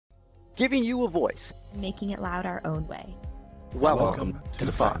giving you a voice, making it loud our own way. Welcome to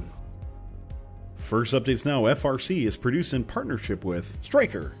the fun. First Updates Now FRC is produced in partnership with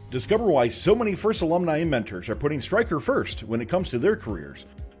Stryker. Discover why so many First alumni and mentors are putting Stryker first when it comes to their careers.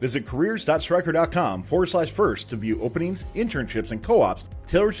 Visit careers.stryker.com/first to view openings, internships, and co-ops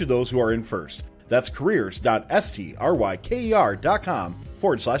tailored to those who are in first. That's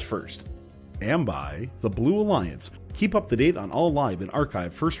careers.stryker.com/first. And by the Blue Alliance. Keep up to date on all live and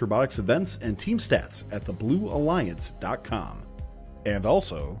archived First Robotics events and team stats at thebluealliance.com. And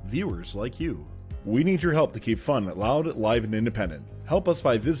also, viewers like you. We need your help to keep fun loud, live, and independent. Help us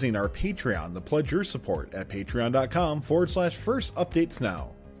by visiting our Patreon to pledge your support at patreon.com/First Updates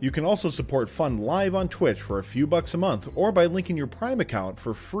Now. You can also support Fun live on Twitch for a few bucks a month or by linking your Prime account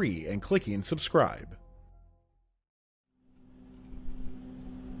for free and clicking subscribe.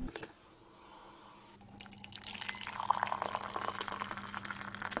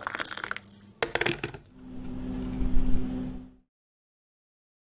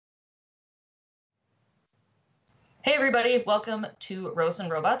 Hey everybody, welcome to Roast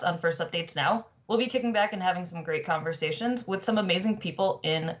and Robots on First Updates Now. We'll be kicking back and having some great conversations with some amazing people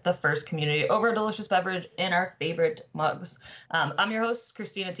in the First community over a delicious beverage in our favorite mugs. I'm your host,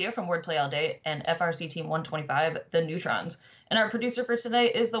 Christina Tia from Wordplay All Day and FRC Team 125, The Neutrons. And our producer for today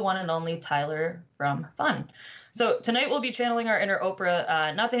is the one and only Tyler from Fun. So tonight we'll be channeling our inner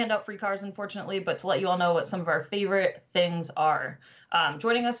Oprah, not to hand out free cards, unfortunately, but to let you all know what some of our favorite things are.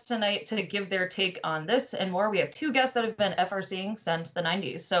 Joining us tonight to give their take on this and more, we have two guests that have been FRCing since the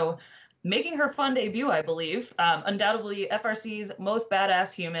 90s. So making her fun debut, I believe, undoubtedly FRC's most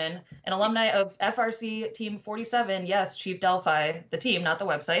badass human, an alumni of FRC Team 47, yes, Chief Delphi, the team, not the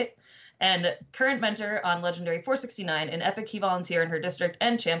website, and current mentor on Legendary 469, an epic key volunteer in her district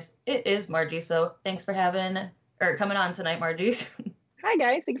and champs, it is Margie. So thanks for coming on tonight, Margie. Hi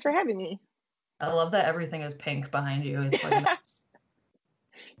guys, thanks for having me. I love that everything is pink behind you. It's like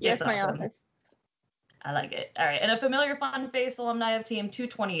Yes, it's my awesome. office. I like it. All right. And a familiar fun face alumni of Team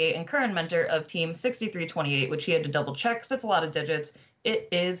 228 and current mentor of Team 6328, which he had to double check because it's a lot of digits. It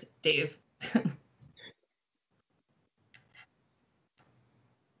is Dave.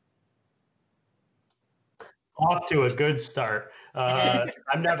 Off to a good start.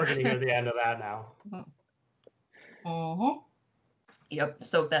 I'm never going to hear the end of that now. Mm-hmm. Yep.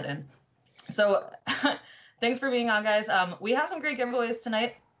 Soak that in. So thanks for being on, guys. We have some great giveaways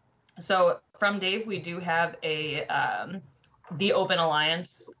tonight. So from Dave, we do have a the Open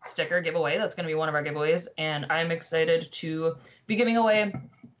Alliance sticker giveaway. That's going to be one of our giveaways. And I'm excited to be giving away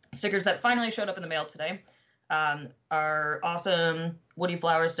stickers that finally showed up in the mail today. Our awesome Woody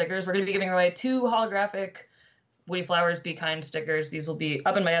Flowers stickers. We're going to be giving away 2 holographic Woody Flowers Be Kind stickers. These will be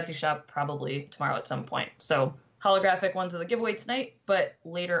up in my Etsy shop probably tomorrow at some point. So holographic ones are the giveaway tonight, but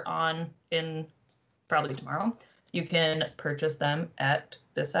later on in probably tomorrow, you can purchase them at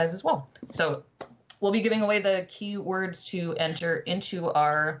this size as well. So we'll be giving away the keywords to enter into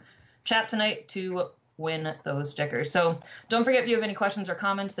our chat tonight to win those stickers. So don't forget, if you have any questions or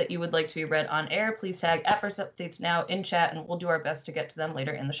comments that you would like to be read on air, please tag @FirstUpdatesNow in chat, and we'll do our best to get to them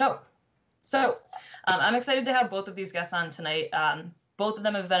later in the show. So I'm excited to have both of these guests on tonight. Both of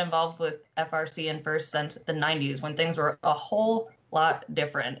them have been involved with FRC and First since the 90s, when things were a whole lot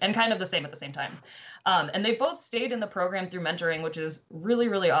different and kind of the same at the same time. And they both stayed in the program through mentoring, which is really,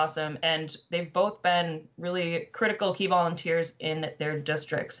 really awesome. And they've both been really critical key volunteers in their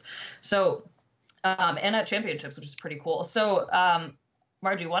districts. So, and at championships, which is pretty cool. So,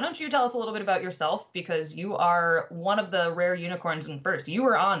 Margie, why don't you tell us a little bit about yourself, because you are one of the rare unicorns in First. You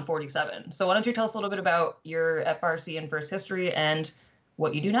were on 47. So why don't you tell us a little bit about your FRC and First history and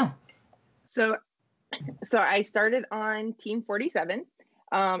what you do now? So I started on Team 47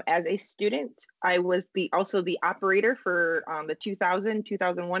 as a student. I was also the operator for the 2000,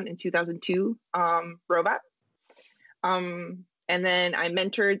 2001, and 2002 robot. And then I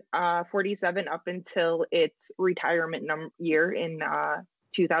mentored 47 up until its retirement year in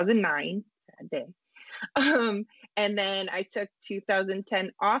 2009. Sad day. And then I took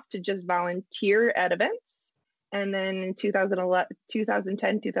 2010 off to just volunteer at events. And then in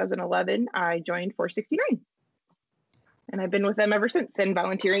 2010, 2011, I joined 469. And I've been with them ever since, and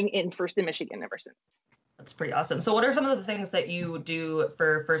volunteering in First in Michigan ever since. That's pretty awesome. So what are some of the things that you do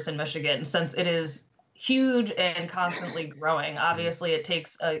for First in Michigan, since it is huge and constantly growing? Obviously, it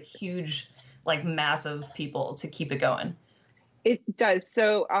takes a huge, mass of people to keep it going. It does.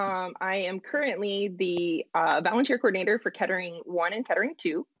 So I am currently the volunteer coordinator for Kettering 1 and Kettering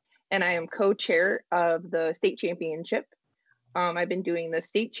 2, and I am co-chair of the state championship. I've been doing the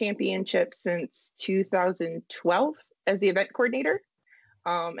state championship since 2012 as the event coordinator.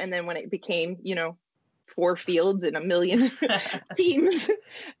 And then when it became, 4 fields and a million teams,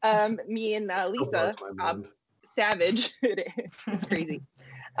 me and Lisa Savage, it's crazy,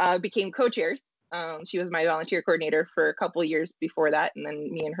 became co-chairs. She was my volunteer coordinator for a couple years before that. And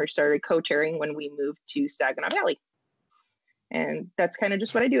then me and her started co-chairing when we moved to Saginaw Valley. And that's kind of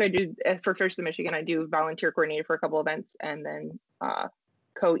just what I do. I do for First of Michigan, I do volunteer coordinator for a couple events and then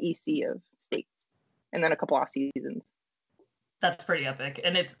co-EC of states and then a couple off seasons. That's pretty epic.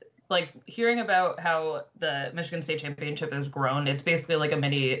 And it's like hearing about how the Michigan State Championship has grown. It's basically like a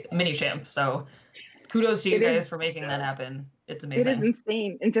mini champ. So kudos to you guys for making that happen. It's amazing. It is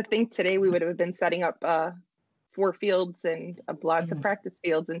insane. And to think today we would have been setting up 4 fields and lots of practice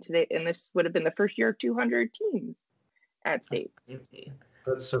fields, and this would have been the first year of 200 teams at state. That's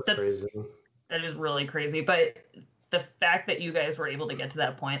crazy. That is really crazy. But the fact that you guys were able to get to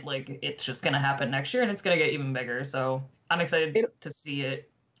that point, like it's just going to happen next year and it's going to get even bigger. So I'm excited to see it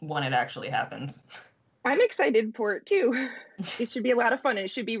when it actually happens. I'm excited for it too. It should be a lot of fun.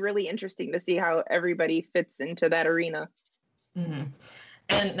 It should be really interesting to see how everybody fits into that arena. Mm-hmm.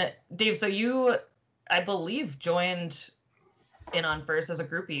 And Dave, so you, I believe, joined in on First as a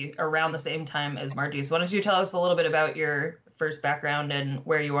groupie around the same time as Margie. So why don't you tell us a little bit about your First background and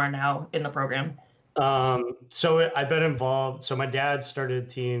where you are now in the program? So I've been involved. So my dad started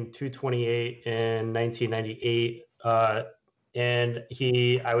Team 228 in 1998. And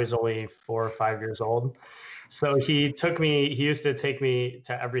I was only 4 or 5 years old. So he used to take me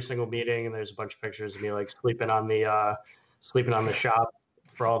to every single meeting, and there's a bunch of pictures of me like sleeping on the shop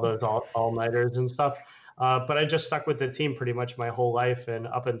for all those all-nighters and stuff. But I just stuck with the team pretty much my whole life. And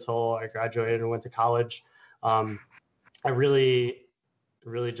up until I graduated and went to college, I really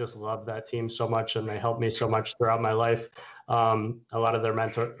just loved that team so much, and they helped me so much throughout my life. A lot of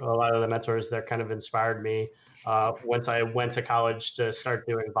the mentors there kind of inspired me. Once I went to college to start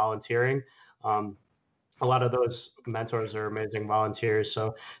doing volunteering, a lot of those mentors are amazing volunteers.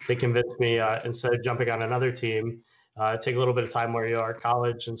 So they convinced me, instead of jumping on another team, take a little bit of time where you are at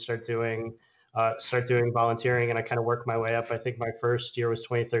college and start doing volunteering. And I kind of worked my way up. I think my first year was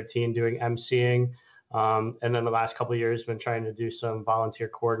 2013 doing emceeing. And then the last couple of years been trying to do some volunteer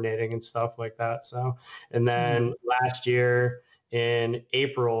coordinating and stuff like that. So, and then last year in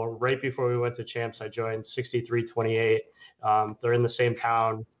April, right before we went to champs, I joined 6328. They're in the same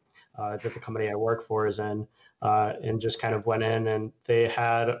town that the company I work for is in, and just kind of went in, and they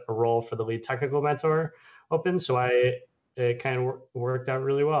had a role for the lead technical mentor open. So it kind of worked out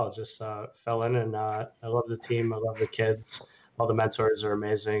really well. Just fell in, and I love the team. I love the kids. All the mentors are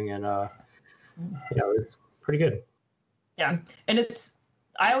amazing, and it's pretty good. Yeah. And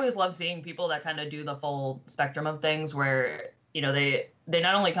I always love seeing people that kind of do the full spectrum of things where, they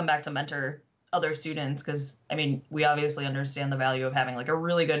not only come back to mentor other students, because I mean, we obviously understand the value of having like a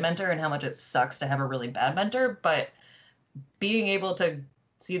really good mentor and how much it sucks to have a really bad mentor, but being able to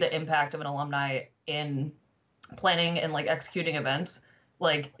see the impact of an alumni in planning and like executing events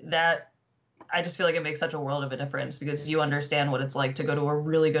like that, I just feel like it makes such a world of a difference, because you understand what it's like to go to a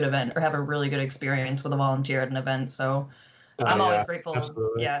really good event or have a really good experience with a volunteer at an event. So I'm always grateful.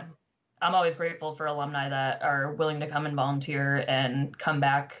 Absolutely. Yeah. I'm always grateful for alumni that are willing to come and volunteer and come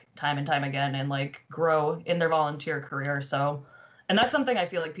back time and time again and like grow in their volunteer career. So, and that's something I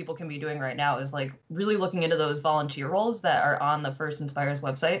feel like people can be doing right now, is like really looking into those volunteer roles that are on the First Inspires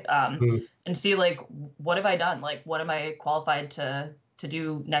website, and see like, what have I done? Like, what am I qualified to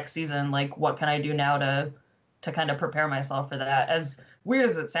do next season? Like, what can I do now to kind of prepare myself for that? As weird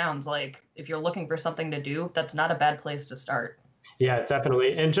as it sounds, like if you're looking for something to do, that's not a bad place to start. Yeah,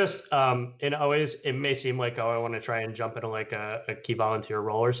 definitely. And just, it may seem like, I want to try and jump into like a key volunteer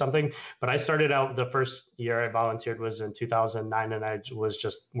role or something. But I started out, the first year I volunteered was in 2009, and I was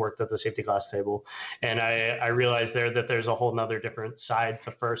just worked at the safety class table. And I realized there that there's a whole nother different side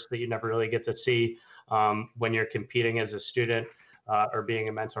to First that you never really get to see when you're competing as a student or being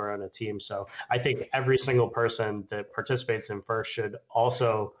a mentor on a team. So I think every single person that participates in First should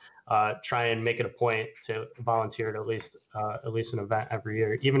also try and make it a point to volunteer at least an event every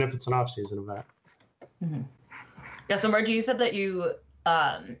year, even if it's an off-season event. Mm-hmm. Yeah. So Margie, you said that you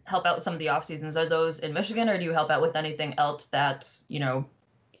help out with some of the off seasons. Are those in Michigan, or do you help out with anything else that's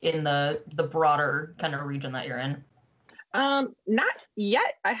in the broader kind of region that you're in? Not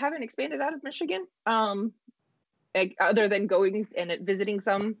yet. I haven't expanded out of Michigan. Other than going and visiting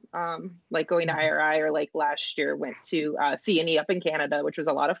some, like going to IRI, or like last year went to CNE up in Canada, which was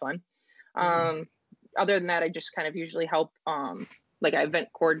a lot of fun. Other than that, I just kind of usually help, like I event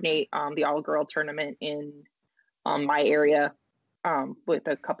coordinate the all-girl tournament in my area with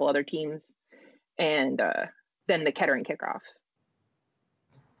a couple other teams, and then the Kettering kickoff.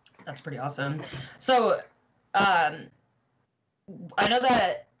 That's pretty awesome. So, I know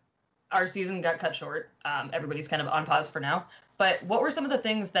that our season got cut short. Everybody's kind of on pause for now. But what were some of the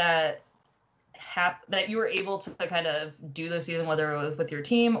things that that you were able to kind of do this season, whether it was with your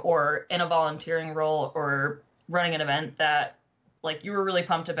team or in a volunteering role or running an event that like you were really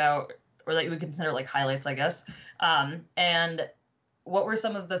pumped about, or that you would consider like highlights, I guess? And what were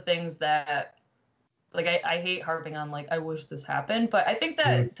some of the things that, like, I hate harping on, like, I wish this happened, but I think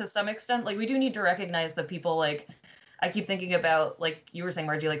that to some extent, like, we do need to recognize the people, like, I keep thinking about, like you were saying,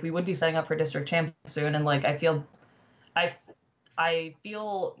 Margie, like, we would be setting up for district champs soon, and, like, I feel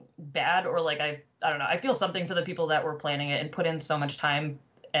bad, or, like, I don't know, I feel something for the people that were planning it and put in so much time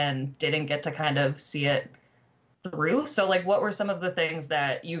and didn't get to kind of see it through. So, like, what were some of the things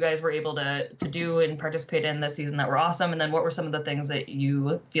that you guys were able to do and participate in this season that were awesome? And then what were some of the things that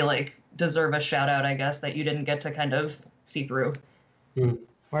you feel like deserve a shout out, I guess, that you didn't get to kind of see through?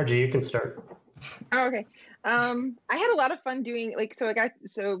 Margie, you can start. Oh, okay. I had a lot of fun doing, like,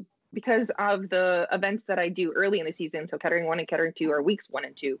 so because of the events that I do early in the season, so Kettering 1 and Kettering 2 are weeks 1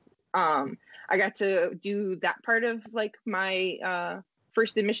 and 2. I got to do that part of, like, my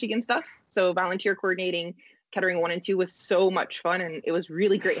first in Michigan stuff. So volunteer coordinating Kettering 1 and 2 was so much fun, and it was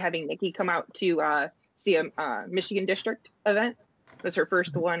really great having Nikki come out to see a Michigan district event. It was her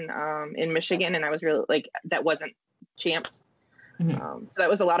first one in Michigan, and I was really, like, that wasn't champs. So that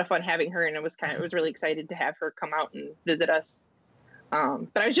was a lot of fun having her, and it was really excited to have her come out and visit us. But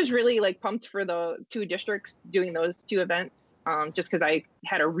I was just really, like, pumped for the 2 districts doing those 2 events, just because I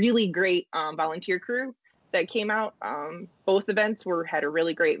had a really great volunteer crew that came out. Both events had a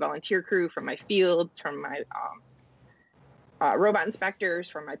really great volunteer crew from my fields, from my robot inspectors,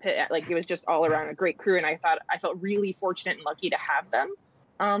 from my pit. Like, it was just all around a great crew, and I felt really fortunate and lucky to have them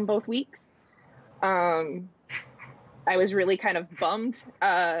both weeks. I was really kind of bummed,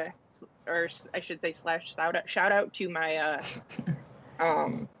 or I should say shout out to my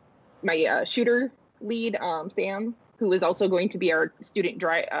my shooter lead, Sam, who was also going to be our student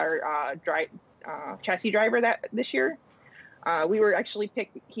chassis driver this year. We were actually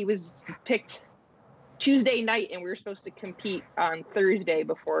he was picked Tuesday night, and we were supposed to compete on Thursday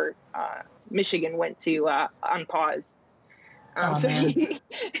before Michigan went to on pause. So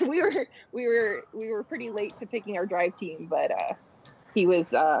we were pretty late to picking our drive team, but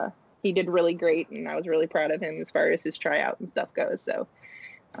he did really great, and I was really proud of him as far as his tryout and stuff goes. So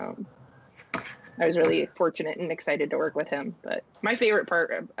I was really fortunate and excited to work with him. But my favorite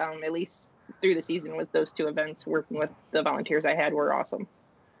part, at least through the season, was those 2 events. Working with the volunteers I had were awesome.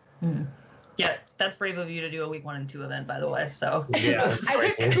 Yeah, that's brave of you to do a week 1 and 2 event, by the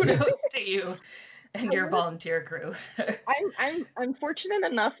and kudos to you and your volunteer crew. I'm fortunate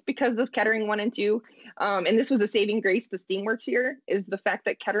enough, because of Kettering 1 and 2, and this was a saving grace the Steamworks year, is the fact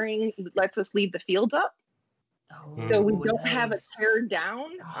that Kettering lets us leave the fields up. So we don't have a tear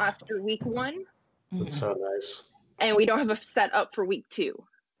down after week 1. That's so nice. And we don't have a set up for week 2.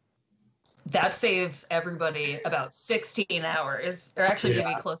 That saves everybody about 16 hours, or actually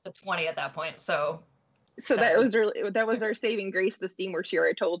maybe close to 20 at that point. So that was our saving grace the Steamworks year.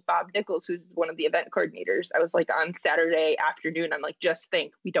 I told Bob Nichols, who's one of the event coordinators, I was like, on Saturday afternoon, I'm like, just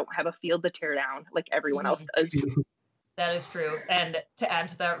think, we don't have a field to tear down like everyone else does. That is true. And to add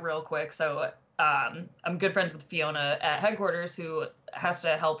to that real quick, so I'm good friends with Fiona at headquarters, who has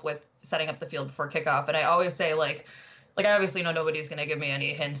to help with setting up the field before kickoff. And I always say, like I obviously know nobody's going to give me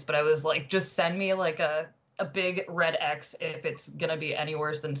any hints, but I was like, just send me like a big red X if it's going to be any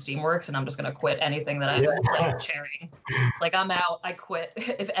worse than Steamworks, and I'm just going to quit anything that I'm like chairing. Like, I'm out. I quit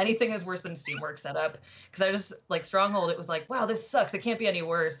if anything is worse than Steamworks setup, because I just, like, Stronghold, it was like, wow, this sucks. It can't be any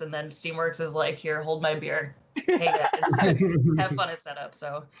worse. And then Steamworks is like, here, hold my beer. Hey, guys, have fun at setup.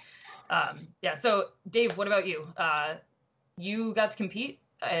 So, yeah. So, Dave, what about you? You got to compete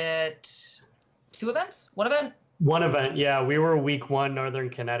at 2 events? 1 event? 1 event, yeah. We were week 1, Northern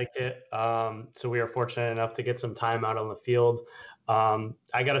Connecticut. So we were fortunate enough to get some time out on the field.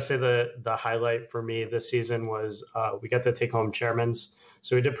 I got to say the highlight for me this season was we got to take home chairmans.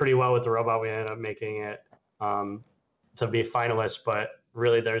 So we did pretty well with the robot. We ended up making it to be finalists, but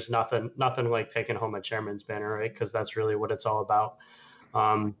really there's nothing like taking home a chairman's banner, right? Because that's really what it's all about.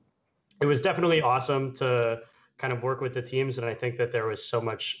 It was definitely awesome to kind of work with the teams, and I think that there's so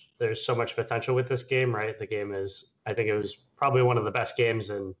much potential with this game, right? The game I think it was probably one of the best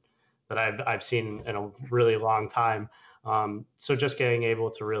games that I've seen in a really long time. So just getting able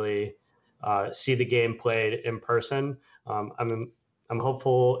to really see the game played in person, I'm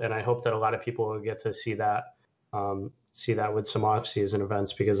hopeful, and I hope that a lot of people will get to see that with some off-season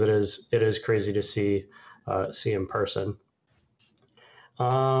events, because it is crazy to see in person.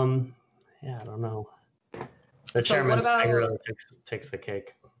 Yeah, I don't know. The So what chairman's about- thing really takes the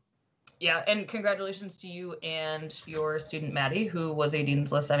cake. Yeah, and congratulations to you and your student Maddie, who was a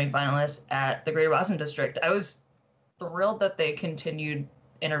Dean's List semifinalist at the Greater Boston District. I was thrilled that they continued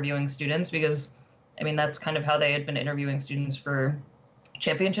interviewing students because, I mean, that's kind of how they had been interviewing students for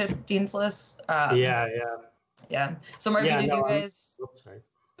championship Dean's List. Yeah. So Margie, did you guys? Oops, sorry.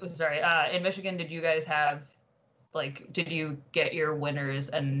 Sorry. In Michigan, did you guys have did you get your winners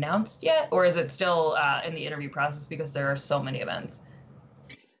announced yet, or is it still in the interview process because there are so many events?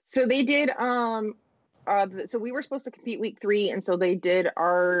 So they did. So we were supposed to compete week 3, and so they did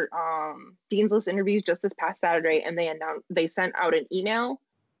our Dean's List interviews just this past Saturday, and they sent out an email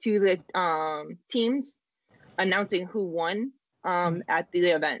to the teams announcing who won at the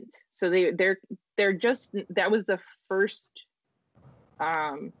event. So they're just, that was the first.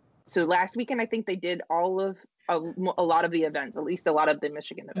 So last weekend, I think they did all of a lot of the events, at least a lot of the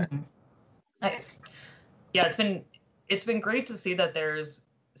Michigan events. Mm-hmm. Nice. Yeah, it's been great to see that there's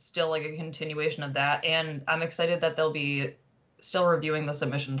still like a continuation of that, and I'm excited that they'll be still reviewing the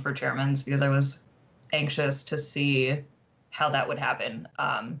submissions for chairmans because I was anxious to see how that would happen.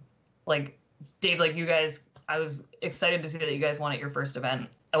 Like Dave, like you guys, I was excited to see that you guys won at your first event.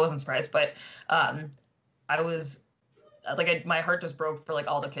 I wasn't surprised, but I was like, my heart just broke for like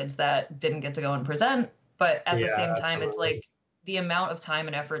all the kids that didn't get to go and present. But at the same time, It's like the amount of time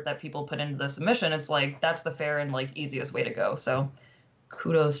and effort that people put into the submission. It's like that's the fair and like easiest way to go. So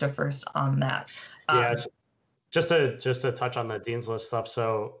kudos to First on that. Yeah, just to touch on the Dean's List stuff.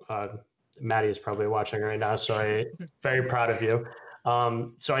 So Maddie is probably watching right now, so I'm very proud of you.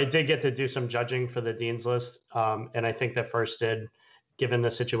 So I did get to do some judging for the Dean's List, and I think that First did, given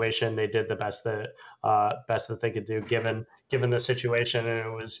the situation, they did the best that they could do given the situation, and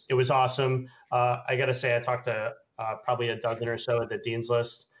it was awesome. I got to say, I talked to probably a dozen or so of the Dean's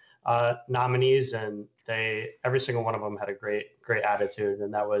List nominees, and every single one of them had a great attitude,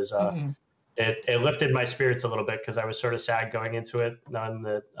 and that was it lifted my spirits a little bit because I was sort of sad going into it, knowing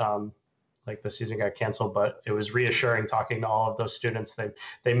that like the season got canceled, but it was reassuring talking to all of those students.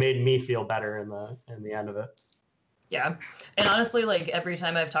 They made me feel better in the end of it. Yeah. And honestly, like every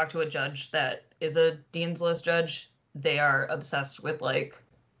time I've talked to a judge that is a Dean's List judge, they are obsessed with like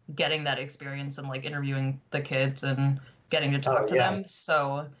getting that experience and like interviewing the kids and getting to talk to them.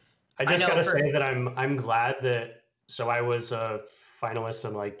 So I just got to say that I'm glad that, so I was a finalist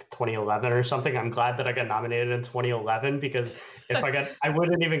in like 2011 or something. I'm glad that I got nominated in 2011 because I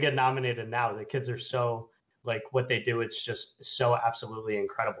wouldn't even get nominated now. The kids are so like what they do. It's just so absolutely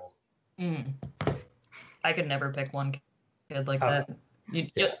incredible. Mm. I could never pick one kid like that.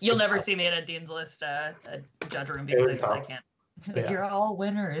 You'll never see me in a Dean's List a judge room because I can't. You're all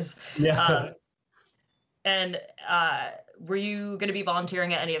winners. Yeah. And were you going to be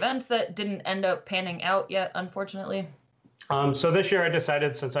volunteering at any events that didn't end up panning out yet, unfortunately? So this year I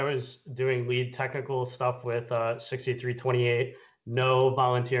decided, since I was doing lead technical stuff with 6328, no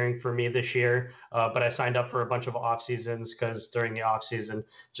volunteering for me this year, but I signed up for a bunch of off seasons because during the off season,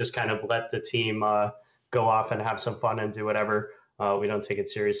 just kind of let the team go off and have some fun and do whatever. We don't take it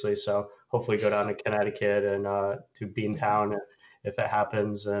seriously. So hopefully go down to Connecticut and to Beantown if it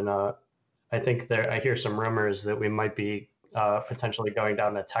happens. And I think I hear some rumors that we might be potentially going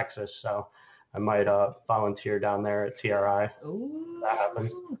down to Texas. So I might volunteer down there at TRI. Ooh, if that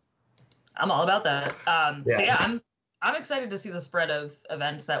happens. I'm all about that. So yeah, I'm excited to see the spread of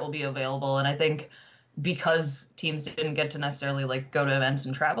events that will be available. And I think because teams didn't get to necessarily like go to events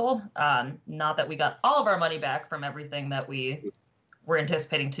and travel, not that we got all of our money back from everything that we were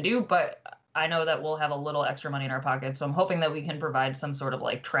anticipating to do, but I know that we'll have a little extra money in our pocket. So I'm hoping that we can provide some sort of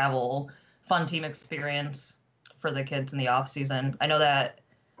like travel fun team experience for the kids in the off season. I know that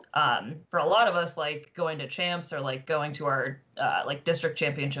for a lot of us, like going to champs or like going to our like district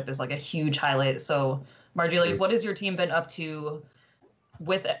championship is like a huge highlight. So Margie, like, what has your team been up to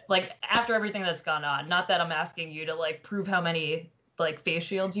with it, like after everything that's gone on? Not that I'm asking you to like prove how many like face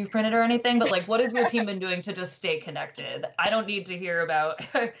shields you've printed or anything, but like what has your team been doing to just stay connected? I don't need to hear about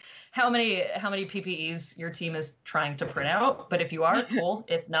how many PPEs your team is trying to print out, but if you are, cool.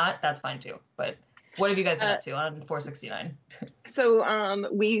 If not, that's fine too. But what have you guys been up to on 469? So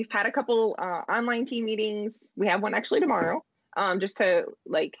we've had a couple online team meetings. We have one actually tomorrow, just to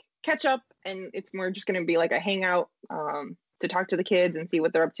like catch up, and it's more just going to be like a hangout to talk to the kids and see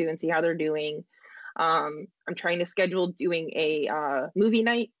what they're up to and see how they're doing. I'm trying to schedule doing a movie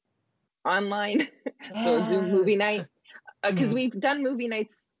night online, so a Zoom movie night, because we've done movie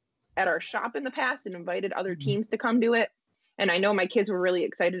nights at our shop in the past and invited other teams to come do it. And I know my kids were really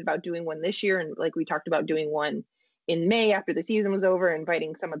excited about doing one this year, and like we talked about doing one in May after the season was over,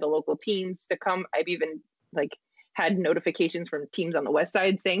 inviting some of the local teams to come. I've even like had notifications from teams on the west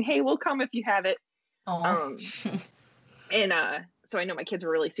side saying, hey, we'll come if you have it. So I know my kids were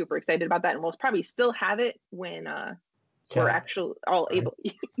really super excited about that, and we'll probably still have it when we're actually all able.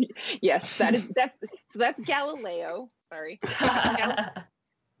 Yes, that's Galileo. Sorry.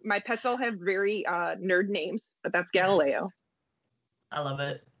 My pets all have very nerd names, but that's Galileo. Yes. I love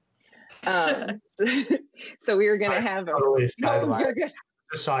it. So we were going to have just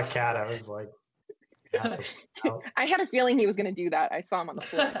saw a cat. I was like, I had a feeling he was going to do that. I saw him on the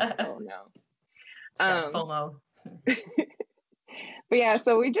floor. Oh no. FOMO. But yeah,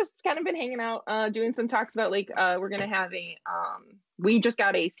 so we just kind of been hanging out, doing some talks about like we're going to have we just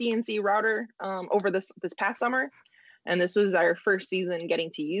got a CNC router over this past summer. And this was our first season getting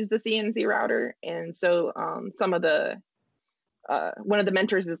to use the CNC router. And so some of the one of the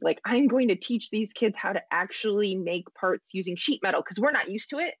mentors is like, I'm going to teach these kids how to actually make parts using sheet metal because we're not used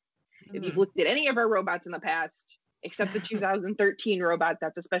to it. If you've looked at any of our robots in the past, except the 2013 robot,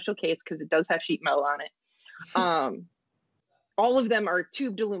 that's a special case because it does have sheet metal on it. All of them are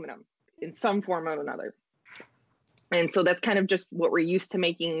tubed aluminum in some form or another. And so that's kind of just what we're used to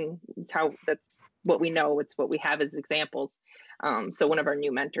making. That's what we know. It's what we have as examples. So one of our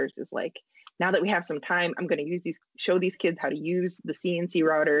new mentors is like, now that we have some time, I'm going to show these kids how to use the CNC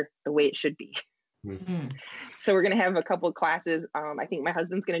router the way it should be. Mm-hmm. So we're going to have a couple of classes. I think my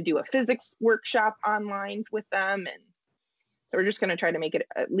husband's going to do a physics workshop online with them. And so we're just going to try to make it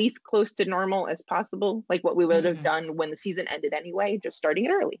at least close to normal as possible, like what we would have done when the season ended anyway, just starting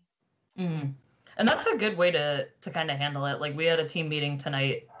it early. Mm-hmm. And that's a good way to kind of handle it. Like we had a team meeting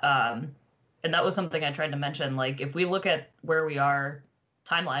tonight, and that was something I tried to mention. Like if we look at where we are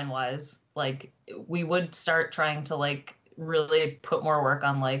timeline wise, like we would start trying to like really put more work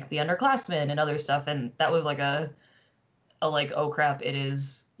on like the underclassmen and other stuff. And that was like a like, oh crap, it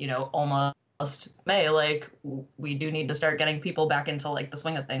is, almost May. Like we do need to start getting people back into like the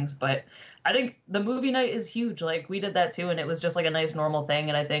swing of things. But I think the movie night is huge. Like we did that too. And it was just like a nice normal thing.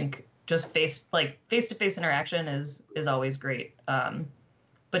 And I think just face-to-face interaction is always great.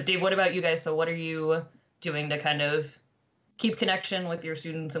 But Dave, what about you guys? So what are you doing to kind of keep connection with your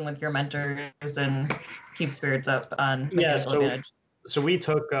students and with your mentors and keep spirits up on Mechanical Advantage? So we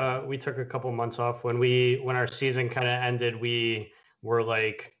took a couple months off when our season kind of ended. We were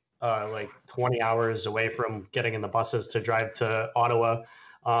like 20 hours away from getting in the buses to drive to Ottawa.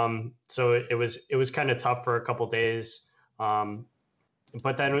 So it was kind of tough for a couple days.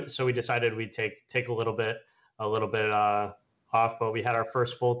 But then so we decided we'd take a little bit off. But we had our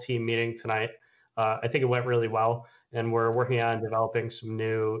first full team meeting tonight. I think it went really well, and we're working on developing some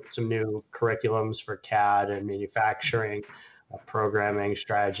new curriculums for CAD and manufacturing, programming,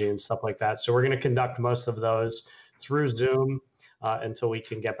 strategy, and stuff like that. So we're going to conduct most of those through Zoom until we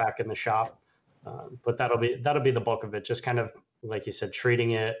can get back in the shop. But that'll be the bulk of it. Just kind of like you said,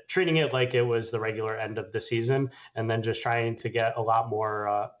 treating it like it was the regular end of the season, and then just trying to get a lot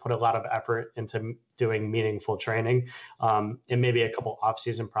more, put a lot of effort into doing meaningful training, and maybe a couple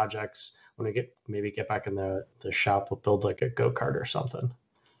off-season projects. When we get back in the shop, we'll build like a go-kart or something.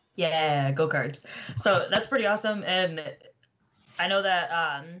 Yeah, go-karts. So that's pretty awesome. And I know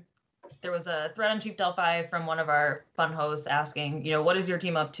that there was a thread on Chief Delphi from one of our fun hosts asking, what is your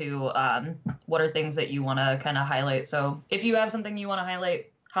team up to? What are things that you want to kind of highlight? So if you have something you want to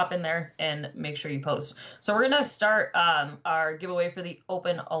highlight, hop in there and make sure you post. So we're going to start our giveaway for the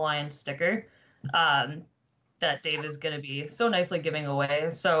Open Alliance sticker that Dave is going to be so nicely giving away.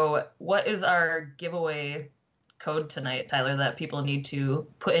 So what is our giveaway code tonight, Tyler, that people need to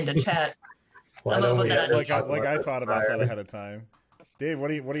put into chat? I thought about that ahead of time. Dave, what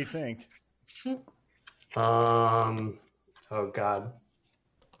do you think? Oh God,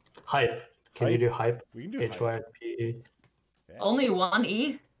 hype. Can you do hype? We can do HYPE. Only one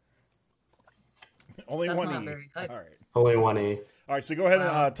E. Only That's one not E. very hype. All right. Only one E. All right, so go ahead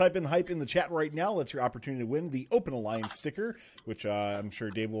and type in hype in the chat right now. That's your opportunity to win the Open Alliance sticker, which I'm sure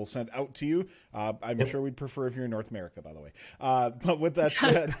Dave will send out to you. I'm sure we'd prefer if you're in North America, by the way. But with that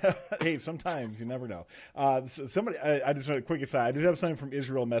said, hey, sometimes you never know. Somebody, I just want a quick aside. I did have someone from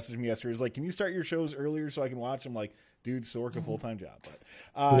Israel message me yesterday. He's like, "Can you start your shows earlier so I can watch?" I'm like, dude, still work a full-time job.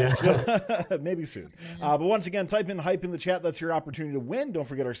 But so, maybe soon. But once again, type in hype in the chat. That's your opportunity to win. Don't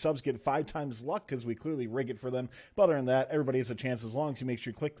forget our subs get 5 times luck because we clearly rig it for them. But other than that, everybody has a chance as long as you make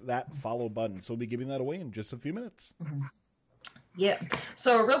sure you click that follow button. So we'll be giving that away in just a few minutes. Mm-hmm. Yeah.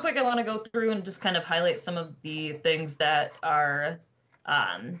 So real quick, I want to go through and just kind of highlight some of the things that are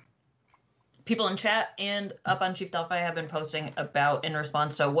people in chat and up on Chief Delphi have been posting about in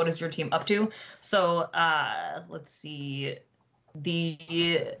response. So what is your team up to? So let's see.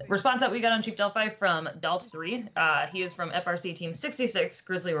 The response that we got on Chief Delphi from Dalt3, he is from FRC Team 66,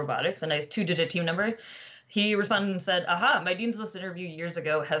 Grizzly Robotics, a nice 2-digit team number. He responded and said, aha, my Dean's List interview years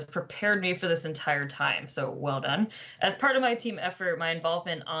ago has prepared me for this entire time. So well done. As part of my team effort, my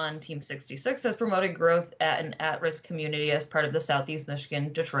involvement on Team 66 has promoted growth at an at-risk community as part of the Southeast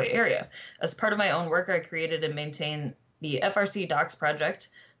Michigan, Detroit area. As part of my own work, I created and maintain the FRC Docs project.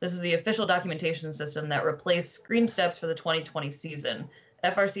 This is the official documentation system that replaced Screen Steps for the 2020 season.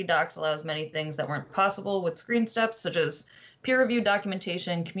 FRC Docs allows many things that weren't possible with Screen Steps, such as peer-reviewed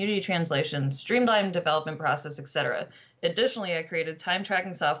documentation, community translation, streamlined development process, etc. Additionally, I created time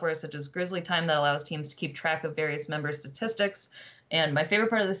tracking software such as Grizzly Time that allows teams to keep track of various member statistics. And my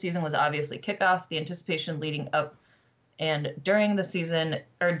favorite part of the season was obviously kickoff. The anticipation leading up and during the season,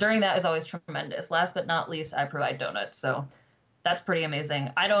 or during that, is always tremendous. Last but not least, I provide donuts. So that's pretty amazing.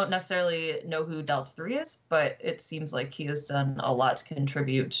 I don't necessarily know who Delts3 is, but it seems like he has done a lot to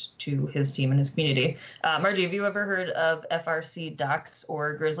contribute to his team and his community. Margie, have you ever heard of FRC Docs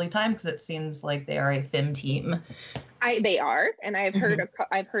or Grizzly Time? Because it seems like they are a FIM team. They are, and I've heard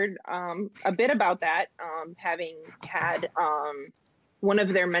a bit about that. Having had one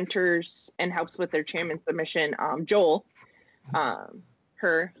of their mentors and helps with their chairman's submission, Joel.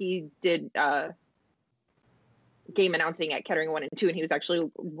 He did game announcing at Kettering 1 and 2, and he was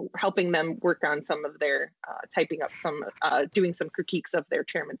actually helping them work on some of their typing up some doing some critiques of their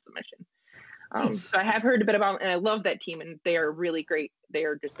chairman's submission. So I have heard a bit about, and I love that team, and they are really great. They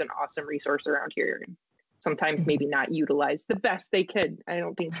are just an awesome resource around here, and sometimes maybe not utilized the best they could. I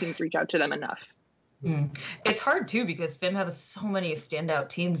don't think teams reach out to them enough. It's hard too, because FIM has so many standout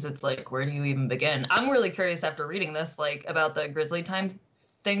teams. It's like, where do you even begin? I'm really curious after reading this, like, about the Grizzly Time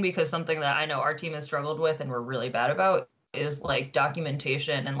thing, because something that I know our team has struggled with and we're really bad about is like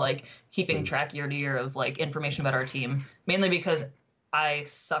documentation and like keeping track year to year of like information about our team, mainly because I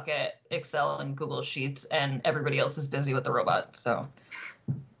suck at Excel and Google Sheets and everybody else is busy with the robot. So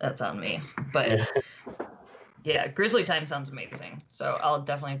that's on me. But yeah, Grizzly Time sounds amazing. So I'll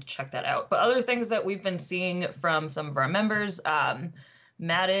definitely check that out. But other things that we've been seeing from some of our members,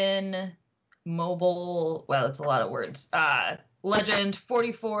 Madden, Mobile, well, it's a lot of words. Legend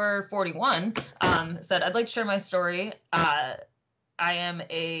 4441 said, I'd like to share my story.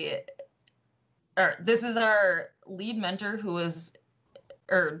 This is our lead mentor who is,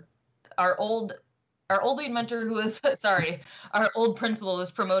 our old lead mentor who is, our old principal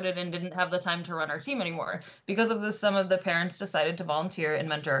was promoted and didn't have the time to run our team anymore. Because of this, some of the parents decided to volunteer and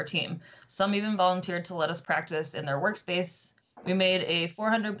mentor our team. Some even volunteered to let us practice in their workspace. We made a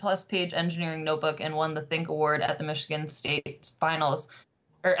 400-plus page engineering notebook and won the Think Award at the Michigan State Finals,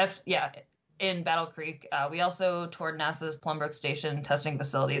 in Battle Creek. We also toured NASA's Plumbrook Station testing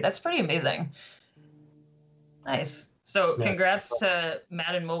facility. That's pretty amazing. Nice. So congrats to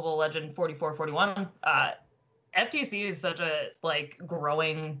Madden Mobile Legend 4441. FTC is such a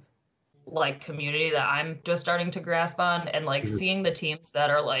growing community that I'm just starting to grasp on, and seeing the teams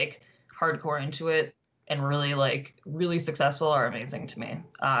that are hardcore into it and really successful are amazing to me.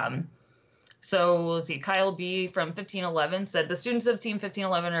 So let's see, Kyle B from 1511 said, the students of Team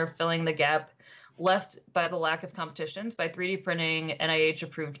 1511 are filling the gap left by the lack of competitions by 3D printing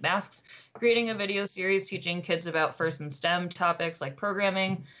NIH-approved masks, creating a video series teaching kids about FIRST and STEM topics like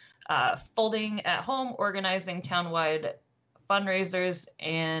programming, folding at home, organizing townwide fundraisers,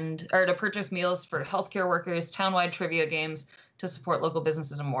 or to purchase meals for healthcare workers, townwide trivia games to support local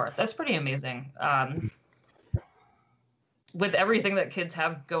businesses and more. That's pretty amazing. With everything that kids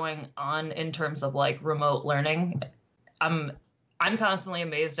have going on in terms of remote learning, I'm constantly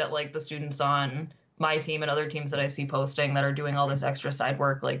amazed at the students on my team and other teams that I see posting that are doing all this extra side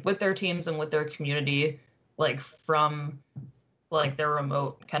work with their teams and with their community from their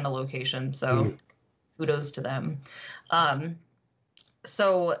remote kind of location. So kudos to them.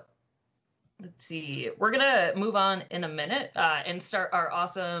 So let's see, we're gonna move on in a minute and start our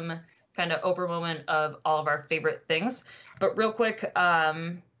awesome kind of Oprah moment of all of our favorite things. But real quick,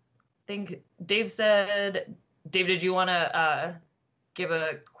 I think Dave said, Dave, did you want to give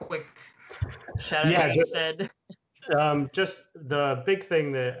a quick shout out? Yeah, just the big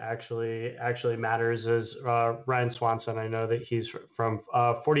thing that actually matters is Ryan Swanson. I know that he's from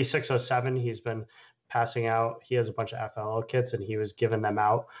 4607. He's been passing out. He has a bunch of FLL kits, and he was giving them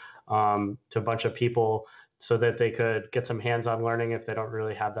out to a bunch of people so that they could get some hands-on learning if they don't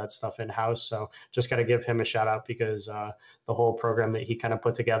really have that stuff in-house. So just got to give him a shout out because the whole program that he kind of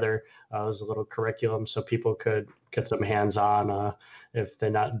put together was a little curriculum so people could get some hands-on if they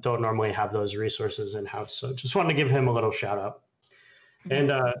don't normally have those resources in-house. So just wanted to give him a little shout out.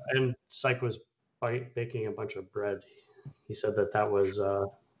 And Psych was baking a bunch of bread. He said that was a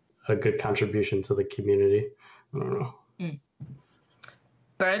good contribution to the community. I don't know.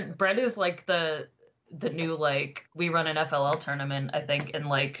 Bread is like the new, like, we run an FLL tournament, I think, in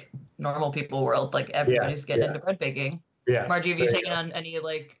like normal people world, like everybody's getting into bread baking. Yeah. Margie, have you taken on any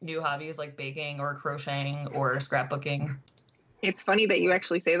like new hobbies like baking or crocheting or scrapbooking? It's funny that you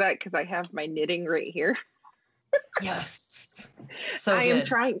actually say that because I have my knitting right here. Yes. So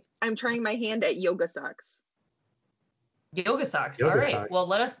I'm trying my hand at yoga socks. Yoga socks. All right. Well,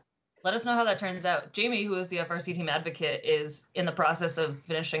 let us know how that turns out. Jamie, who is the FRC team advocate, is in the process of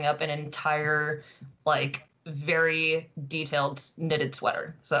finishing up an entire, like, very detailed knitted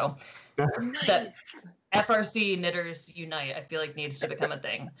sweater. So that FRC Knitters Unite, I feel like, needs to become a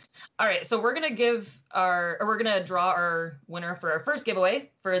thing. All right, so we're gonna draw our winner for our first giveaway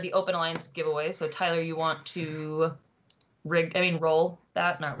for the Open Alliance giveaway. So Tyler, you want to roll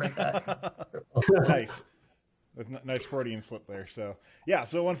that, not rig that. Nice. Nice Freudian slip there. So yeah.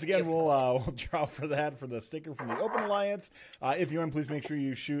 So once again, we'll draw for that for the sticker from the Open Alliance. If you want, please make sure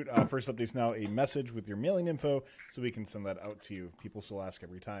you shoot First Updates Now a message with your mailing info so we can send that out to you. People still ask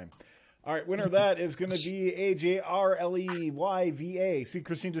every time. All right, winner of that is going to be AJRLEYVA. See,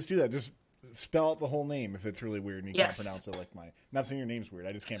 Christine, just do that. Just spell out the whole name if it's really weird and you can't pronounce it like mine. Not saying your name's weird.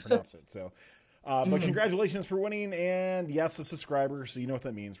 I just can't pronounce it. So. But congratulations for winning, and yes, a subscriber, so you know what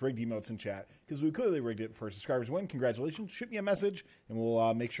that means. Rigged emotes in chat, because we clearly rigged it for subscribers win. Congratulations. Shoot me a message, and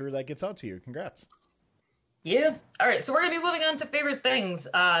we'll make sure that gets out to you. Congrats. Yeah. All right, so we're going to be moving on to favorite things.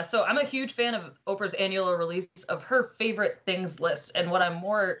 So I'm a huge fan of Oprah's annual release of her favorite things list, and what I'm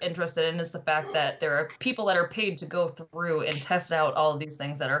more interested in is the fact that there are people that are paid to go through and test out all of these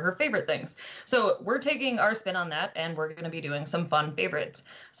things that are her favorite things. So we're taking our spin on that, and we're going to be doing some fun favorites.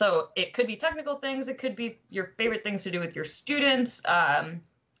 So it could be technical things, it could be your favorite things to do with your students,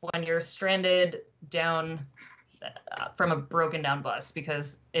 when you're stranded down from a broken down bus,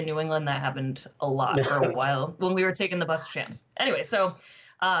 because in New England that happened a lot for a while when we were taking the bus to champs. Anyway, so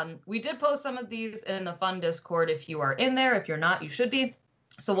we did post some of these in the fun Discord. If you are in there, if you're not, you should be.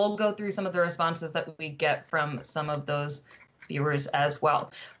 So we'll go through some of the responses that we get from some of those viewers as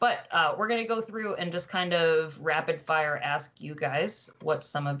well. But we're going to go through and just kind of rapid fire ask you guys what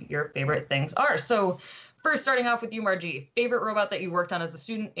some of your favorite things are. So first, starting off with you, Margie, favorite robot that you worked on as a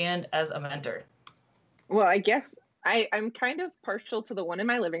student and as a mentor? Well, I guess I'm kind of partial to the one in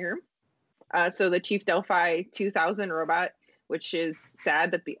my living room. So the Chief Delphi 2000 robot, which is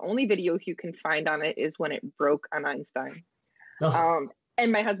sad that the only video you can find on it is when it broke on Einstein. Oh.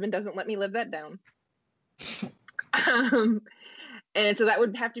 And my husband doesn't let me live that down. And so that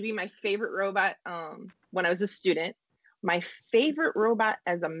would have to be my favorite robot when I was a student. My favorite robot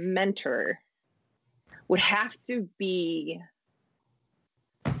as a mentor would have to be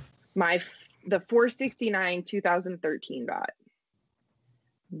the 469 2013 bot.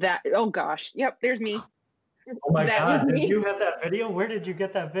 That, oh gosh, yep, there's me. Oh my God, did you have that video? Where did you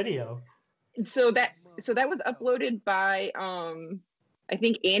get that video? So that was uploaded by I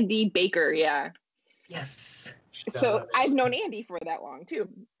think Andy Baker, yeah. Yes. So I've known Andy for that long too.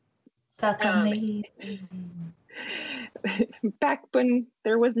 That's amazing. Back when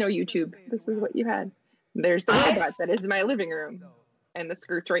there was no YouTube, this is what you had. There's the robot that is my living room, and the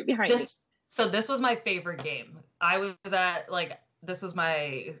skirt's right behind me. So this was my favorite game. I was at, like, this was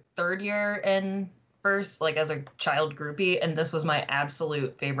my third year in first, like, as a child groupie, and this was my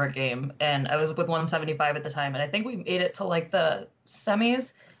absolute favorite game. And I was with 175 at the time, and I think we made it to, like, the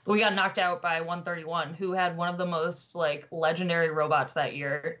semis. But we got knocked out by 131, who had one of the most, like, legendary robots that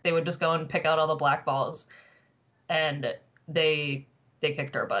year. They would just go and pick out all the black balls, and they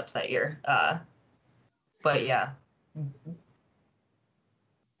kicked our butts that year. But yeah.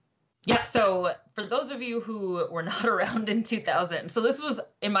 Yeah, so for those of you who were not around in 2000, so this was,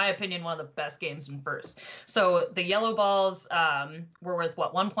 in my opinion, one of the best games in first. So the yellow balls were worth,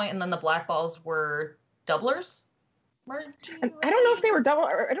 1 point, and then the black balls were doublers? I don't know if they were double,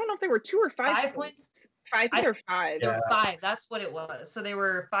 or I don't know if they were 2 or 5 5 points? Either 5. They were 5, that's what it was. So they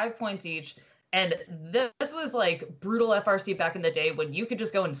were 5 points each. And this was like brutal FRC back in the day when you could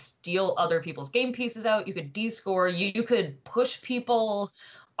just go and steal other people's game pieces out. You could descore, you could push people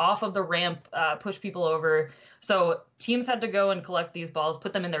off of the ramp, push people over. So teams had to go and collect these balls,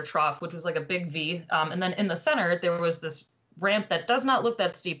 put them in their trough, which was like a big V. And then in the center, there was this ramp that does not look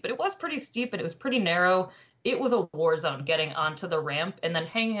that steep, but it was pretty steep and it was pretty narrow. it was a war zone getting onto the ramp and then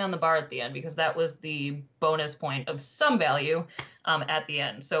hanging on the bar at the end, because that was the bonus point of some value at the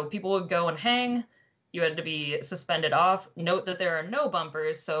end. So people would go and hang. You had to be suspended off. Note that there are no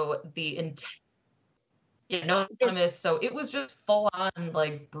bumpers, so no enemies. So it was just full on,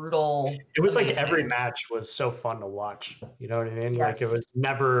 like, brutal. It was amazing. like every match was so fun to watch. You know what I mean? Yes. Like, it was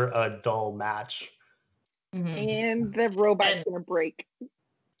never a dull match. Mm-hmm. And the robot's gonna break.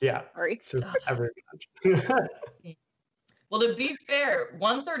 Yeah. Sorry. Just every match. Well, to be fair,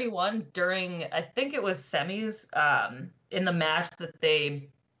 131 during, I think it was semis, in the match that they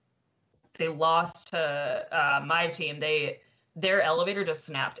lost to my team, their elevator just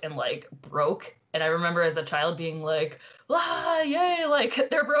snapped and, like, broke. And I remember as a child being like, yay, like,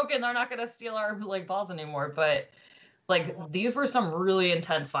 they're broken, they're not gonna steal our, like, balls anymore. But, like, these were some really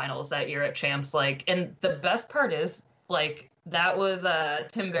intense finals that year at Champs. Like, and the best part is, like, that was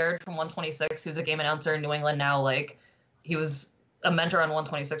Tim Baird from 126, who's a game announcer in New England now. Like, he was a mentor on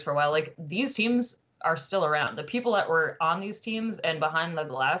 126 for a while. Like, these teams are still around. The people that were on these teams and behind the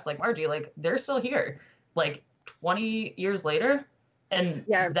glass, like Margie, like, they're still here, like, 20 years later. And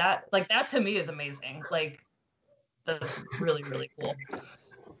that to me is amazing. Like, that's really, really cool.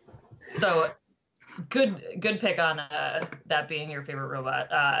 So good pick on that being your favorite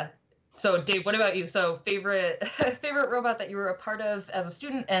robot. So Dave, what about you? So favorite robot that you were a part of as a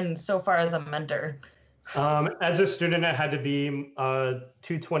student and so far as a mentor? As a student, it had to be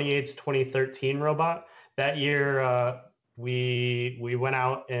 228's 2013 robot. That year, we went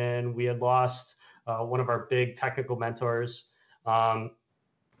out and we had lost one of our big technical mentors.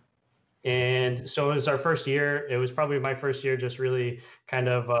 And so it was our first year. It was probably my first year just really kind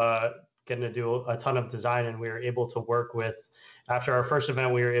of getting to do a ton of design. And we were able to work with, after our first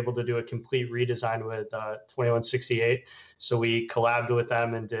event, we were able to do a complete redesign with 2168. So we collabed with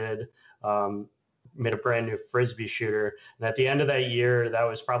them and made a brand new Frisbee shooter. And at the end of that year, that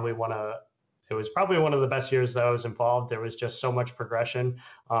was probably one of the best years that I was involved. There was just so much progression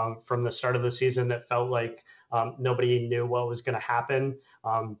from the start of the season that felt like nobody knew what was going to happen.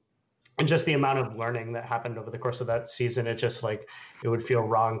 And just the amount of learning that happened over the course of that season, it just, like, it would feel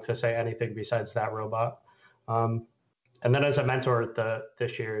wrong to say anything besides that robot. And then as a mentor,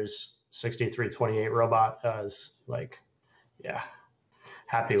 this year's 6328 robot, is like,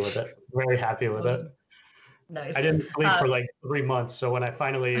 happy with it. Very happy with it. Nice. I didn't sleep for like 3 months. So when it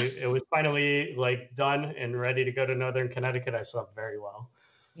was finally like done and ready to go to Northern Connecticut, I slept very well.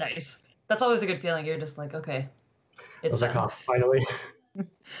 Nice. That's always a good feeling. You're just like, okay, it's done. Like, oh, finally.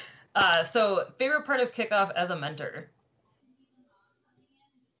 So favorite part of kickoff as a mentor?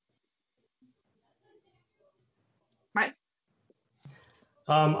 Right.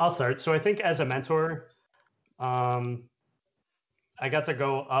 I'll start. So I think as a mentor, I got to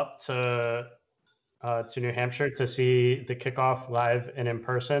go up to New Hampshire to see the kickoff live and in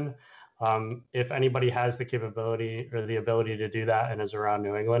person. If anybody has the capability or the ability to do that and is around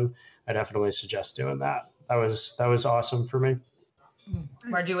New England, I definitely suggest doing that. That was awesome for me.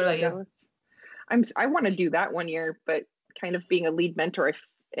 Margie, what about you? I want to do that one year, but kind of being a lead mentor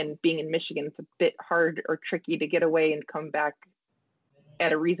and being in Michigan, it's a bit hard or tricky to get away and come back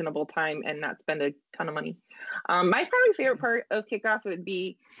at a reasonable time and not spend a ton of money. My probably favorite part of kickoff would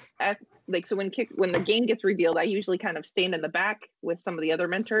be when the game gets revealed, I usually kind of stand in the back with some of the other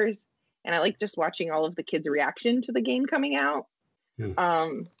mentors, and I like just watching all of the kids' reaction to the game coming out.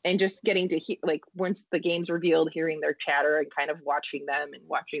 And just getting to once the game's revealed, hearing their chatter and kind of watching them and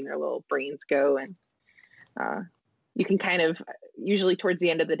watching their little brains go. And you can kind of, usually towards the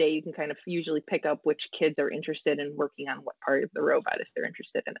end of the day, you can kind of usually pick up which kids are interested in working on what part of the robot if they're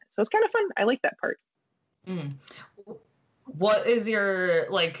interested in it. So it's kind of fun. I like that part. What is your,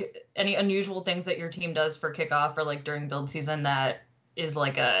 like, any unusual things that your team does for kickoff or like during build season that is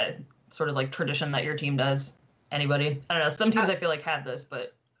like a sort of like tradition that your team does? Anybody? I don't know. Some teams I feel like had this,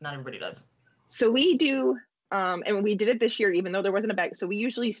 but not everybody does. So we do, and we did it this year, even though there wasn't a bag. So we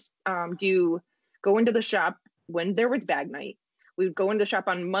usually go into the shop when there was bag night. We would go into the shop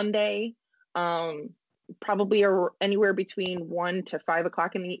on Monday, probably anywhere between 1 to 5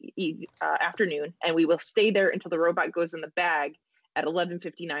 o'clock in the afternoon, and we will stay there until the robot goes in the bag at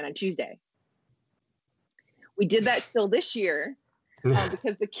 11:59 on Tuesday. We did that still this year.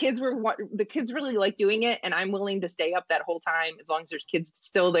 Because the kids really like doing it, and I'm willing to stay up that whole time as long as there's kids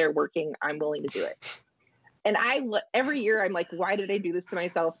still there working. I'm willing to do it. And every year I'm like, why did I do this to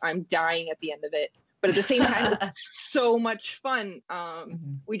myself? I'm dying at the end of it. But at the same time, it's so much fun.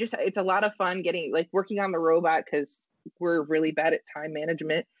 It's a lot of fun working on the robot because we're really bad at time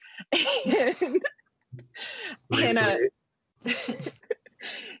management.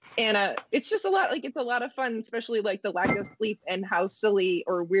 And it's just a lot, like, it's a lot of fun, especially like the lack of sleep and how silly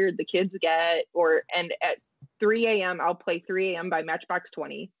or weird the kids get. And at 3 a.m., I'll play 3 a.m. by Matchbox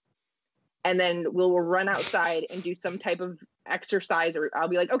 20. And then we'll run outside and do some type of exercise, or I'll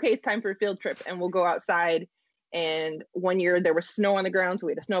be like, okay, it's time for a field trip. And we'll go outside. And one year there was snow on the ground, so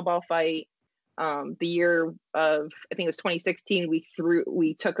we had a snowball fight. The year of, I think it was 2016,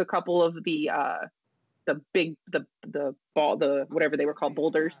 we took a couple of the whatever they were called,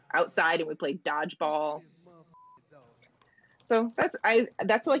 boulders, outside, and we played dodgeball. So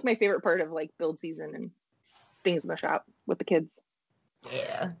that's like my favorite part of like build season and things in the shop with the kids.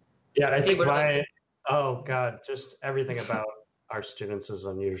 Yeah, I think oh God, just everything about our students is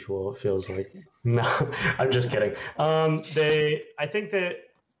unusual. It feels like, no, I'm just kidding. I think that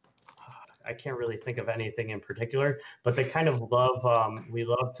I can't really think of anything in particular, but they kind of love, we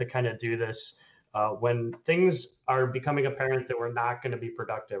love to kind of do this when things are becoming apparent that we're not going to be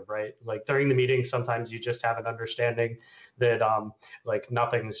productive, right? Like during the meeting, sometimes you just have an understanding that like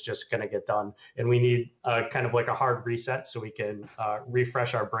nothing's just going to get done, and we need kind of like a hard reset so we can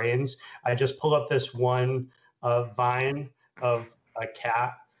refresh our brains. I just pull up this one vine of a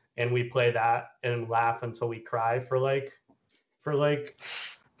cat, and we play that and laugh until we cry for like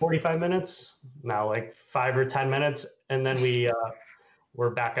 45 minutes, now like 5 or 10 minutes, and then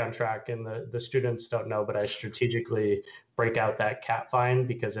we're back on track. And the students don't know, but I strategically break out that cat vine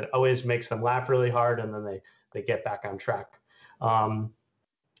because it always makes them laugh really hard, and then they get back on track.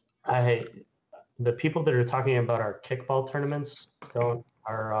 The people that are talking about our kickball tournaments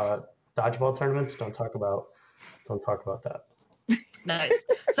our dodgeball tournaments don't talk about that. Nice.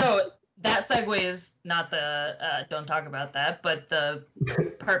 So that segues, not the don't talk about that, but the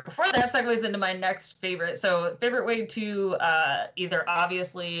part before that segues into my next favorite. So favorite way to either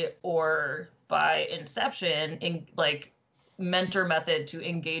obviously or by inception, in like mentor method to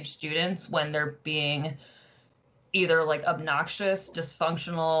engage students when they're being either like obnoxious,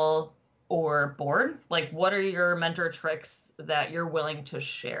 dysfunctional, or bored. Like, what are your mentor tricks that you're willing to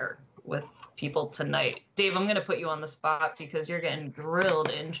share with people tonight? Dave, I'm going to put you on the spot because you're getting grilled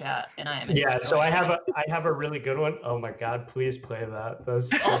in chat, and I am. Yeah, so I have a really good one. Oh my God, please play that.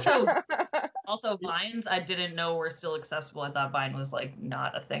 Also Vines, I didn't know were still accessible. I thought Vine was like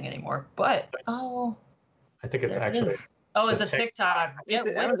not a thing anymore, but I think it's actually. It's a TikTok. Yeah,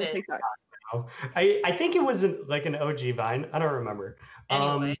 with it. TikTok. I think it was like an OG Vine. I don't remember.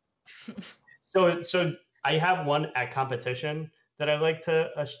 Anyway. So I have one at competition that I like to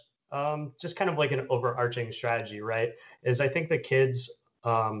just kind of like an overarching strategy, right? Is I think the kids,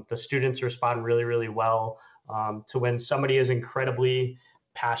 the students respond really, really well to when somebody is incredibly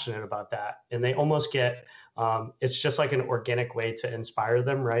passionate about that, and they almost get, it's just like an organic way to inspire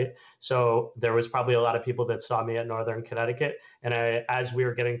them, right? So there was probably a lot of people that saw me at Northern Connecticut, and as we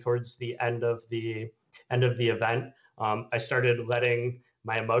were getting towards the end of the event, I started letting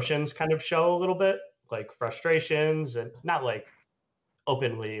my emotions kind of show a little bit, like frustrations, and not like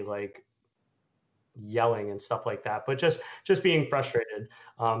openly like yelling and stuff like that, but just being frustrated.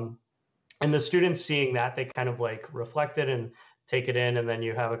 And the students seeing that, they kind of like reflect it and take it in, and then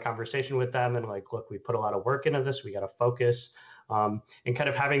you have a conversation with them and like, look, we put a lot of work into this, we got to focus, and kind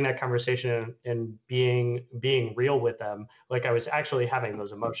of having that conversation and being real with them. Like I was actually having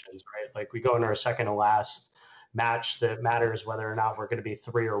those emotions, right? Like we go into our second to last match that matters whether or not we're going to be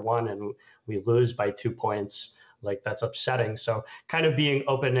 3 or 1, and we lose by 2 points. Like that's upsetting. So kind of being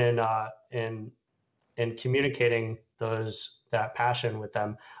open and communicating that passion with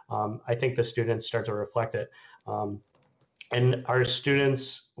them. I think the students start to reflect it. And our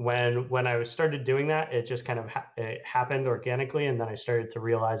students, when I started doing that, it just kind of it happened organically, and then I started to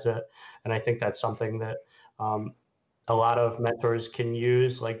realize it. And I think that's something that a lot of mentors can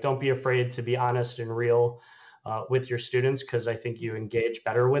use. Like, don't be afraid to be honest and real with your students, because I think you engage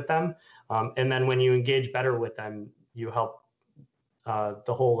better with them. And then when you engage better with them, you help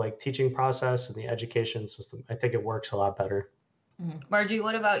the whole like teaching process and the education system. I think it works a lot better. Mm-hmm. Margie,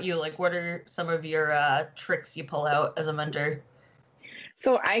 what about you? Like, what are some of your tricks you pull out as a mentor?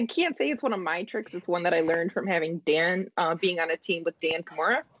 So I can't say it's one of my tricks. It's one that I learned from having Dan, being on a team with Dan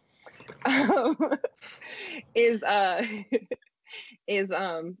Kimura.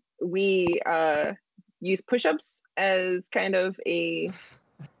 We use push-ups as kind of a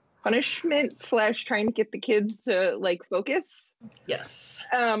punishment / trying to get the kids to like focus. Yes.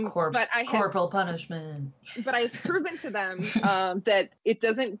 Corporal punishment. But I've proven to them that it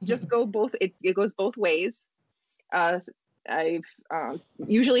doesn't just go both. It goes both ways.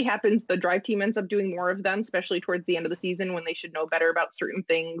 Usually happens. The drive team ends up doing more of them, especially towards the end of the season when they should know better about certain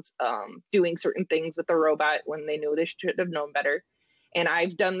things. Doing certain things with the robot when they know they should have known better. And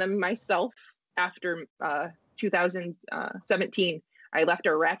I've done them myself after 2017. I left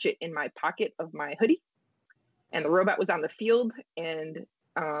a ratchet in my pocket of my hoodie, and the robot was on the field, and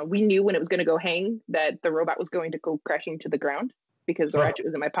we knew when it was going to go hang that the robot was going to go crashing to the ground because the ratchet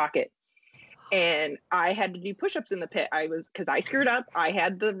was in my pocket. And I had to do push-ups in the pit. Because I screwed up. I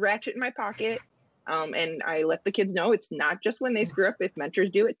had the ratchet in my pocket, and I let the kids know it's not just when they screw up. If mentors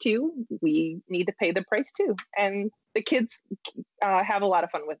do it too, we need to pay the price too. And the kids have a lot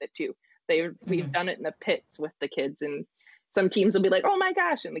of fun with it too. We've done it in the pits with the kids, and some teams will be like, "Oh my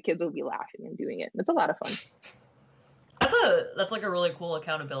gosh," and the kids will be laughing and doing it. And it's a lot of fun. That's like a really cool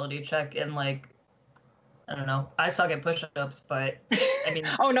accountability check. And like, I don't know, I suck at push-ups, but I mean,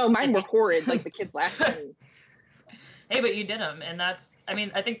 oh no, mine were horrid. Like the kids laughed at me. Hey, but you did them, and I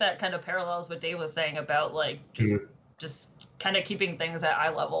think that kind of parallels what Dave was saying about like just kind of keeping things at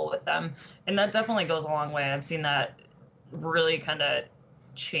eye level with them, and that definitely goes a long way. I've seen that really kind of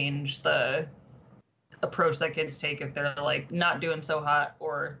change the approach that kids take if they're like not doing so hot,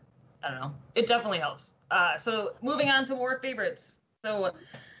 or I don't know. It definitely helps. So moving on to more favorites. So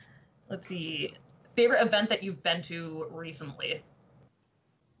let's see, favorite event that you've been to recently,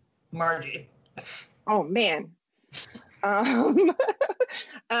 Margie. Oh man. If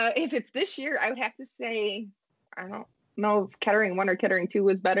it's this year, I would have to say, I don't know if Kettering 1 or Kettering 2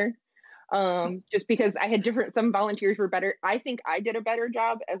 was better. Just because I had some volunteers were better. I think I did a better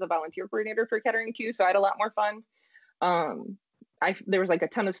job as a volunteer coordinator for Kettering 2, so I had a lot more fun. There was like a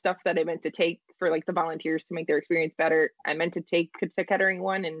ton of stuff that I meant to take for like the volunteers to make their experience better. I meant to take to Kettering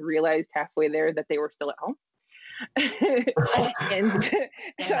 1 and realized halfway there that they were still at home. And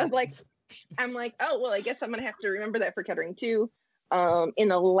so I was like, oh, well, I guess I'm going to have to remember that for Kettering 2. But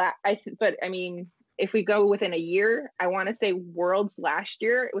I mean, if we go within a year, I want to say Worlds last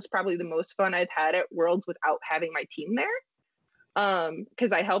year, it was probably the most fun I've had at Worlds without having my team there.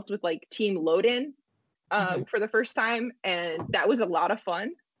 Because I helped with like team load-in for the first time, and that was a lot of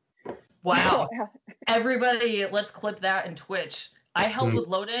fun. Wow. Everybody, let's clip that in Twitch. I helped with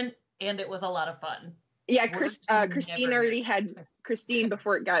load-in, and it was a lot of fun. Yeah, Christine already had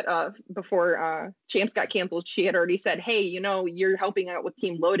before it got before Champs got canceled. She had already said, "Hey, you're helping out with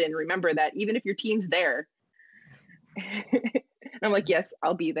team load-in. Remember that, even if your team's there." And I'm like, "Yes,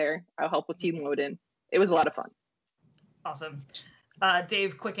 I'll be there. I'll help with team load-in." It was a lot of fun. Awesome,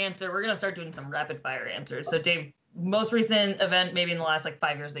 Dave. Quick answer. We're gonna start doing some rapid fire answers. So, Dave, most recent event, maybe in the last like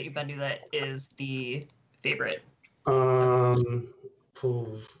 5 years that you've been to that is the favorite.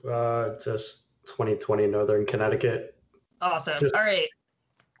 Just 2020 Northern Connecticut. Awesome. All right.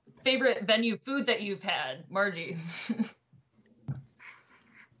 Favorite venue food that you've had, Margie?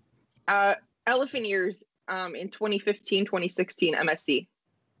 Elephant ears in 2015, 2016 MSC.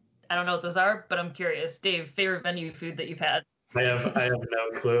 I don't know what those are, but I'm curious. Dave, favorite venue food that you've had? I have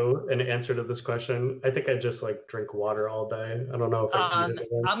no clue an answer to this question. I think I just like drink water all day. I don't know if I eat it.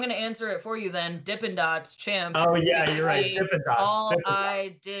 I'm going to answer it for you then. Dippin' Dots, Champs. Oh yeah, you're right. Dippin' Dots. All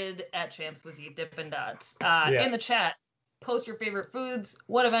I did at Champs was eat Dippin' Dots. In the chat, post your favorite foods,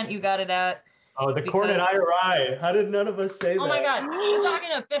 what event you got it at. Oh, the corn at IRI. How did none of us say that? Oh my God, we're talking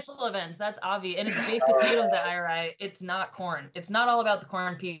official events. That's obvious. And it's baked potatoes at IRI. It's not corn. It's not all about the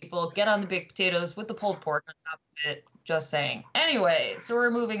corn, people. Get on the baked potatoes with the pulled pork on top of it. Just saying. Anyway, so we're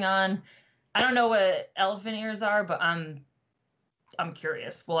moving on. I don't know what elephant ears are, but I'm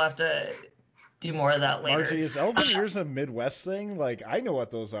curious. We'll have to do more of that later. Margie, is elephant ears a Midwest thing? Like, I know what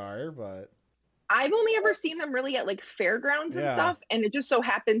those are, but I've only ever seen them really at like fairgrounds and stuff. And it just so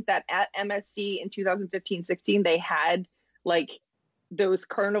happens that at MSC in 2015-16, they had like those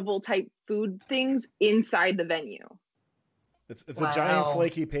carnival type food things inside the venue. It's a giant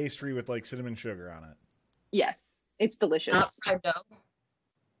flaky pastry with like cinnamon sugar on it. Yes. It's delicious. Not fried dough.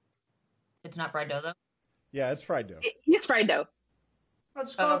 It's not fried dough, though? Yeah, it's fried dough. It's fried dough.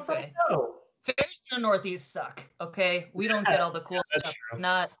 Okay. Fairs in the Northeast suck, okay? We don't get all the cool stuff. True.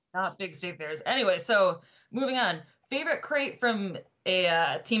 Not big state fairs. Anyway, so moving on. Favorite crate from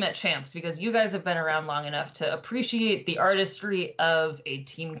a team at Champs, because you guys have been around long enough to appreciate the artistry of a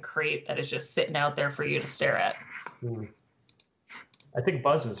team crate that is just sitting out there for you to stare at. I think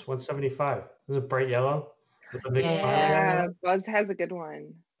Buzz's 175. Is it bright yellow? Yeah, Buzz has a good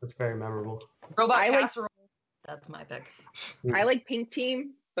one. That's very memorable. Robot Casserole. That's my pick. I like Pink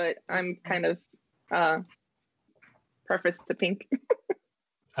Team, but I'm kind of preface to Pink.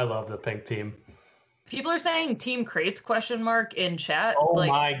 I love the Pink Team. People are saying Team Crates ? In chat. Oh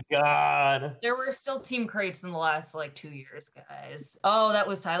my God. There were still Team Crates in the last 2 years, guys. Oh, that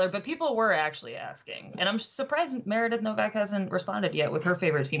was Tyler. But people were actually asking. And I'm surprised Meredith Novak hasn't responded yet with her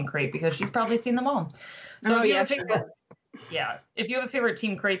favorite Team Crate, because she's probably seen them all. So Yeah. If you have a favorite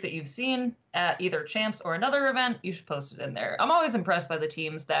team crate that you've seen at either Champs or another event, you should post it in there. I'm always impressed by the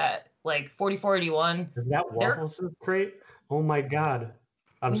teams that, like 4481. Is that Waffles' crate? Oh my God.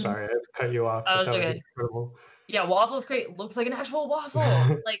 I'm sorry, I've cut you off. Oh, it's That was okay. incredible. Yeah, Waffles crate looks like an actual waffle.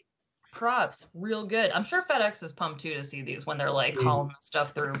 Like, props, real good. I'm sure FedEx is pumped too to see these when they're like hauling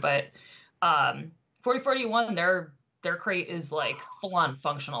stuff through. But 4041, their crate is like full on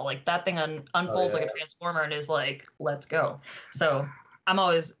functional. Like that thing unfolds like a transformer and is like, let's go. So I'm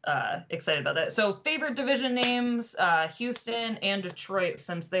always excited about that. So favorite division names, Houston and Detroit,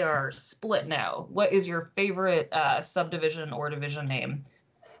 since they are split now. What is your favorite subdivision or division name?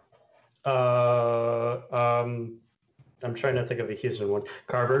 I'm trying to think of a Houston one.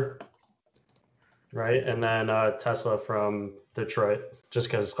 Carver, right? And then Tesla from Detroit,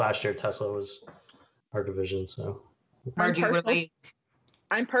 just because last year Tesla was our division. So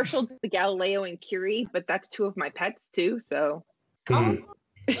I'm partial to Galileo and Curie, but that's two of my pets too. So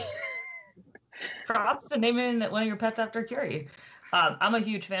props to naming one of your pets after Curie. I'm a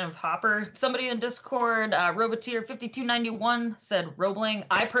huge fan of Hopper. Somebody in Discord, Robotier 5291 said Roebling.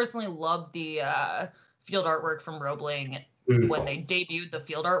 I personally love the field artwork from Roebling. When they debuted the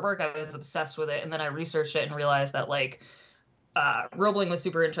field artwork, I was obsessed with it, and then I researched it and realized that like Roebling was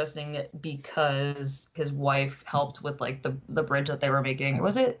super interesting because his wife helped with like the bridge that they were making.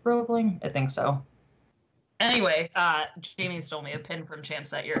 Was it Roebling? I think so. Anyway, Jamie stole me a pin from Champs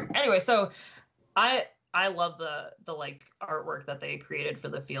that year. Anyway, so I love the like artwork that they created for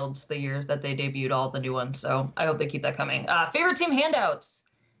the fields the years that they debuted all the new ones. So I hope they keep that coming. Favorite team handouts.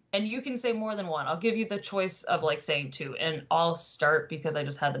 And you can say more than one. I'll give you the choice of like saying two, and I'll start because I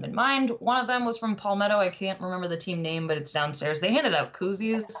just had them in mind. One of them was from Palmetto. I can't remember the team name, but it's downstairs. They handed out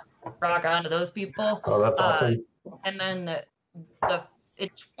koozies. Rock on to those people. Oh, that's awesome. And then in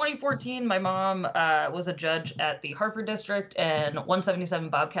 2014, my mom was a judge at the Hartford District, and 177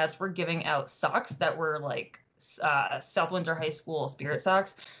 Bobcats were giving out socks that were like South Windsor High School Spirit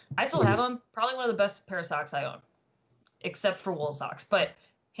socks. I still have them. Probably one of the best pair of socks I own, except for wool socks. But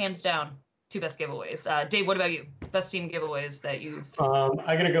hands down, two best giveaways. Dave, what about you? Best team giveaways that you've... I'm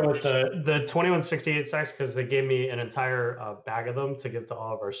going to go with the 2168 socks because they gave me an entire bag of them to give to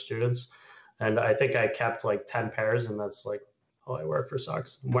all of our students. And I think I kept like 10 pairs, and that's like all I wear for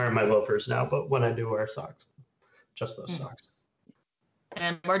socks. I'm wearing my loafers now, but when I do wear socks, just those socks.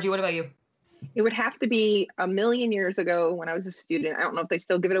 And Margie, what about you? It would have to be a million years ago when I was a student. I don't know if they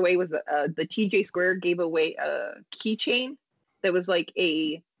still give it away. Was the TJ Square gave away a keychain that was like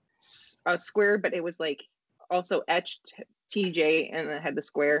a square, but it was like also etched TJ, and it had the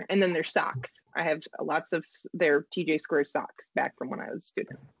square. And then their socks. I have lots of their TJ Square socks back from when I was a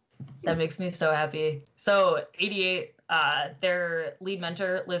student. That makes me so happy. So 88, their lead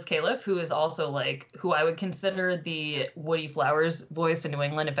mentor, Liz Califf, who is also like, who I would consider the Woody Flowers voice in New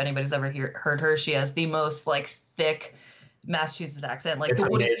England. If anybody's ever heard her, she has the most like thick Massachusetts accent, like the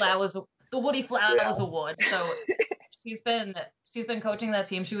Woody Flowers Award. So she's been coaching that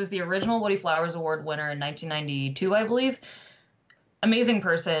team. She was the original Woody Flowers Award winner in 1992, I believe. Amazing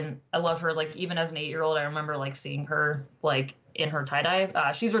person. I love her. Like even as an 8-year-old, I remember like seeing her like in her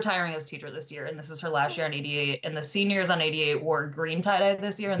tie-dye. She's retiring as a teacher this year, and this is her last year on 88. And the seniors on 88 wore green tie-dye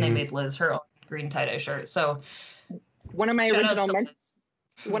this year, and they made Liz her own green tie-dye shirt. So one of my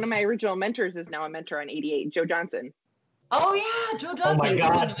original mentors is now a mentor on 88, Joe Johnson. Oh yeah, Joe Johnson. Oh my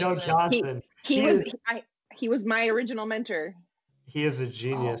God, Joe Johnson. He was my original mentor. He is a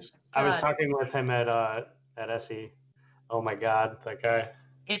genius. I was talking with him at SE. Oh my God, that guy.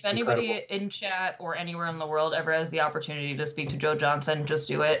 If anybody in chat or anywhere in the world ever has the opportunity to speak to Joe Johnson, just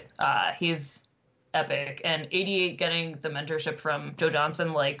do it. He's epic. And 88 getting the mentorship from Joe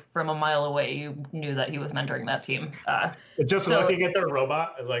Johnson, like from a mile away, you knew that he was mentoring that team. Looking at their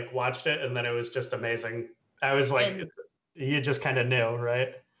robot, I like watched it, and then it was just amazing. I was like, you just kind of knew,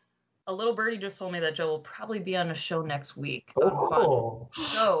 right? A little birdie just told me that Joe will probably be on a show next week. Oh.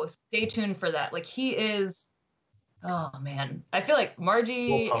 So stay tuned for that. Like he is, oh man. I feel like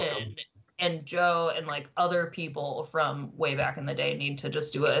Margie and Joe and like other people from way back in the day need to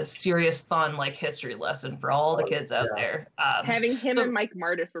just do a serious, fun like history lesson for all the kids out there. Having him and Mike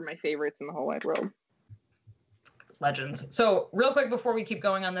Martis were my favorites in the whole wide world. Legends. So real quick before we keep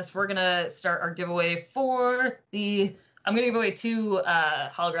going on this, we're gonna start our giveaway for I'm going to give away 2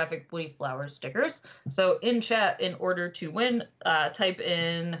 holographic Woody Flowers stickers. So in chat, in order to win, type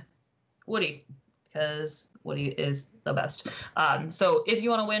in Woody, because Woody is the best. So if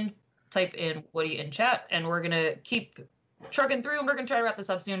you want to win, type in Woody in chat, and we're going to keep trucking through, and we're going to try to wrap this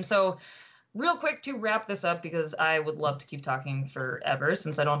up soon. So real quick to wrap this up, because I would love to keep talking forever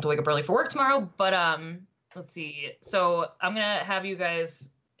since I don't have to wake up early for work tomorrow. But let's see. So I'm going to have you guys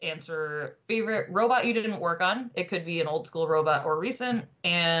answer favorite robot you didn't work on. It could be an old school robot or recent,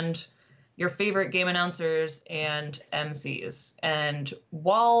 and your favorite game announcers and MCs. And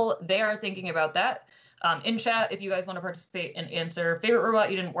while they are thinking about that, in chat, if you guys want to participate and answer favorite robot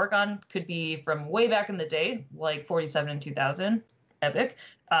you didn't work on, could be from way back in the day, like 47 and 2000, epic,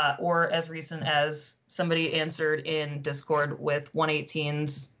 or as recent as somebody answered in Discord with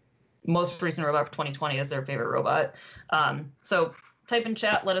 118's most recent robot for 2020 as their favorite robot. So type in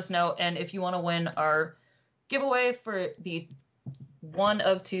chat, let us know. And if you want to win our giveaway for the one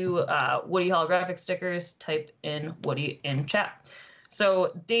of two Woody holographic stickers, type in Woody in chat.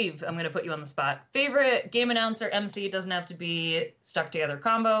 So Dave, I'm going to put you on the spot. Favorite game announcer, MC, doesn't have to be stuck together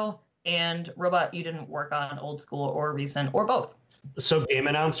combo, and robot you didn't work on, old school or recent, or both. So game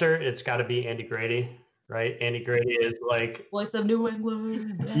announcer, it's got to be Andy Grady, right? Andy Grady is like voice of New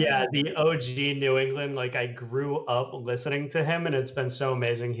England. Yeah, the OG New England. Like I grew up listening to him, and it's been so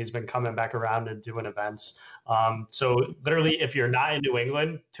amazing. He's been coming back around and doing events. So literally, if you're not in New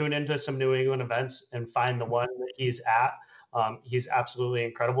England, tune into some New England events and find the one that he's at. He's absolutely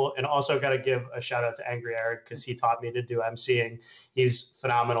incredible. And also got to give a shout out to Angry Eric because he taught me to do MCing. He's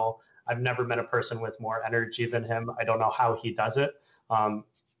phenomenal. I've never met a person with more energy than him. I don't know how he does it.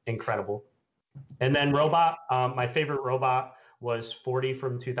 Incredible. And then robot, my favorite robot was 40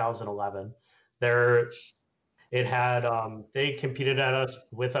 from 2011. It had they competed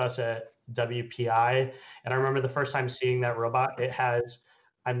with us at WPI, and I remember the first time seeing that robot. It has,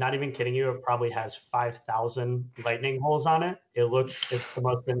 I'm not even kidding you, it probably has 5,000 lightning holes on it. It's the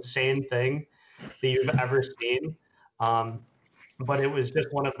most insane thing that you've ever seen. But it was just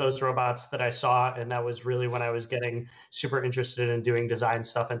one of those robots that I saw, and that was really when I was getting super interested in doing design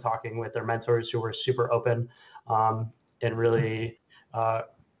stuff and talking with their mentors who were super open and really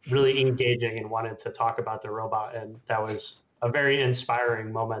engaging and wanted to talk about the robot. And that was a very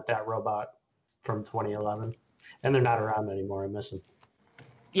inspiring moment, that robot from 2011. And they're not around anymore. I miss them.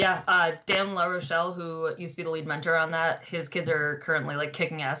 Yeah, Dan LaRochelle, who used to be the lead mentor on that, his kids are currently like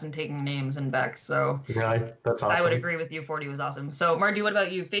kicking ass and taking names in Bex. So really, that's awesome. I would agree with you. 40 was awesome. So Margie, what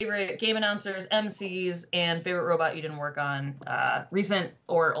about you? Favorite game announcers, MCs, and favorite robot you didn't work on, recent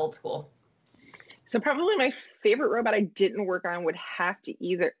or old school? So probably my favorite robot I didn't work on would have to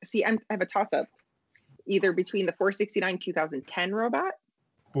either I have a toss up, either between the 469 2010 robot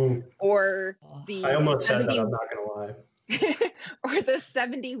or the I almost said that. I'm not gonna lie. or the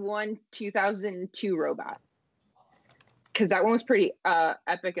 71 2002 robot, because that one was pretty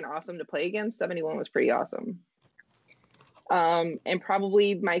epic and awesome to play against. 71 was pretty awesome. And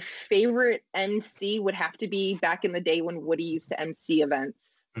probably my favorite MC would have to be back in the day when Woody used to MC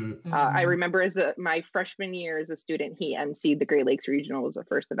events. I remember my freshman year as a student, he MC'd the Great Lakes Regional. Was the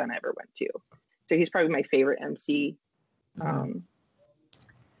first event I ever went to. So he's probably my favorite MC.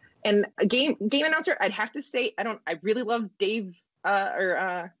 And a game announcer, I'd have to say, I really love Dave,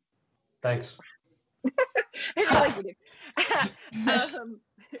 thanks. I like you.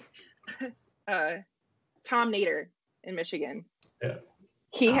 Tom Nader in Michigan. Yeah.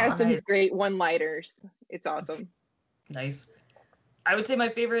 He has some great one-liners. It's awesome. Nice. I would say my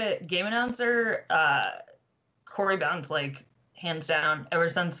favorite game announcer, Corey Bounds, like hands down. Ever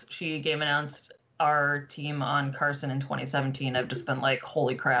since she game announced our team on Carson in 2017, I've just been like,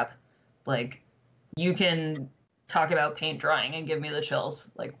 holy crap. Like, you can talk about paint drying and give me the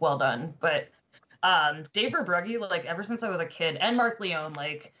chills. Like, well done. But Dave Verbrugge, like, ever since I was a kid, and Mark Leone,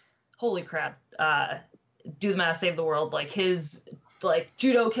 like, holy crap. Do the Math, Save the World. Like, his, like,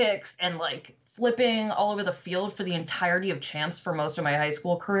 judo kicks and, like, flipping all over the field for the entirety of champs for most of my high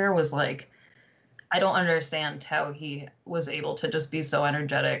school career was, like, I don't understand how he was able to just be so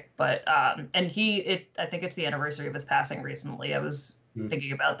energetic. But, and I think it's the anniversary of his passing recently. I was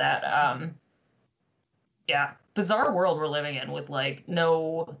thinking about that. Yeah, bizarre world we're living in with, like,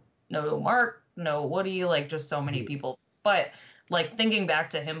 no Mark, no Woody, like, just so many people. But, like, thinking back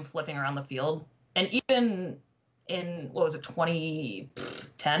to him flipping around the field, and even in, what was it,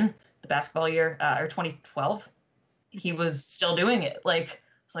 2010, the basketball year, or 2012, he was still doing it. Like,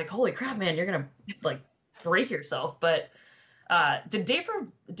 it's like, holy crap, man, you're going to, like, break yourself. But did Dave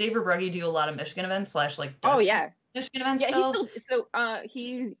Verbrugge do a lot of Michigan events / like, oh, yeah. Michigan events? Yeah,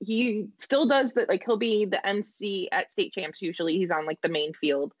 he still does that. Like, he'll be the MC at state champs. Usually he's on, like, the main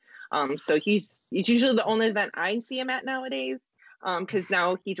field. So he's usually the only event I see him at nowadays. Because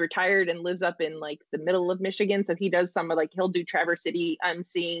now he's retired and lives up in, like, the middle of Michigan. So he does some of, like, he'll do Traverse City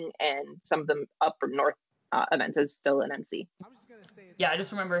MCing and some of them up from north events as still an MC. Yeah, I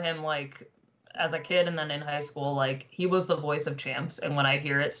just remember him, like, as a kid and then in high school, like he was the voice of champs. And when I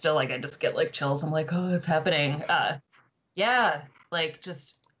hear it still, like I just get like chills. I'm like, oh, it's happening. Yeah, like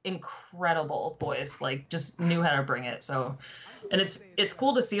just incredible voice, like just knew how to bring it. So, and it's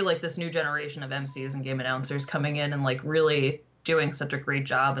cool to see like this new generation of MCs and game announcers coming in and like really doing such a great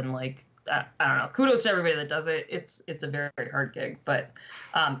job. And like, I don't know, kudos to everybody that does it. It's a very, very hard gig. But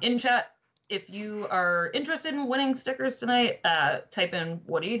in chat, if you are interested in winning stickers tonight, type in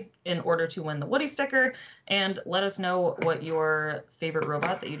Woody in order to win the Woody sticker, and let us know what your favorite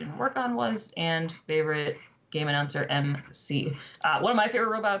robot that you didn't work on was and favorite game announcer MC. One of my favorite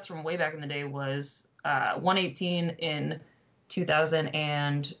robots from way back in the day was 118 in 2000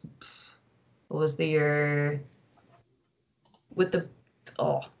 and what was the year with the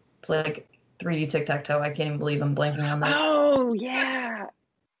it's like 3D tic-tac-toe. I can't even believe I'm blanking on that. Oh yeah.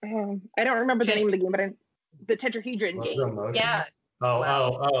 I don't remember the name of the game, but the tetrahedron game. Yeah.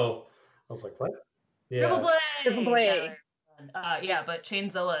 Oh. I was like, what? Yeah. Triple play. Yeah, but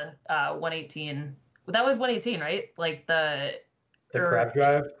Chainzilla 118. That was 118, right? Like the crab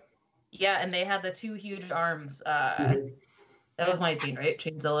drive? Yeah, and they had the two huge arms. That was 118, right?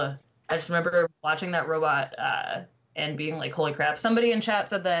 Chainzilla. I just remember watching that robot and being like, holy crap. Somebody in chat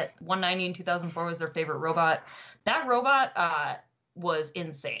said that 190 in 2004 was their favorite robot. That robot was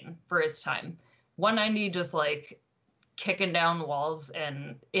insane for its time. 190 just like kicking down walls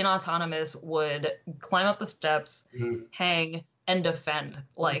and in autonomous would climb up the steps, hang, and defend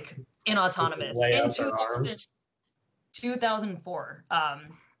like in autonomous in 2004.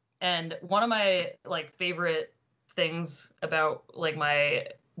 And one of my like favorite things about like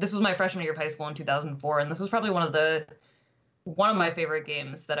this was my freshman year of high school in 2004, and this was probably one of my favorite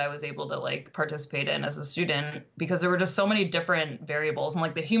games that I was able to like participate in as a student, because there were just so many different variables, and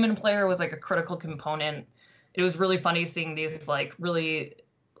like the human player was like a critical component. It was really funny seeing these like really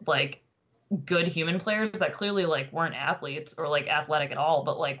like good human players that clearly like weren't athletes or like athletic at all,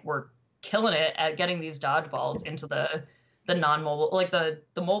 but like were killing it at getting these dodgeballs into the non-mobile, like the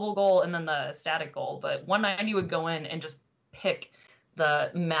mobile goal and then the static goal. But 190 would go in and just pick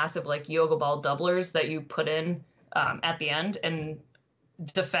the massive like yoga ball doublers that you put in at the end and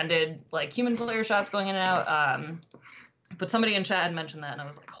defended like human player shots going in and out. But somebody in chat had mentioned that, and I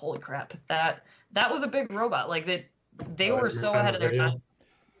was like, holy crap, that was a big robot. Like they were so ahead of their time.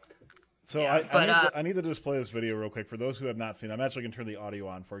 So yeah, I need to display this video real quick for those who have not seen it. I'm actually going to turn the audio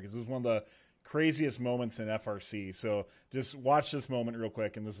on for it because this is one of the craziest moments in FRC. So just watch this moment real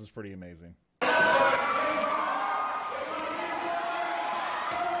quick, and this is pretty amazing.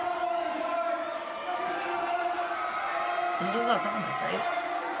 And it is autonomous, right?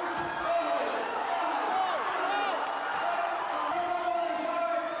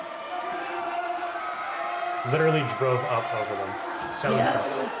 Literally drove up over them. So yeah,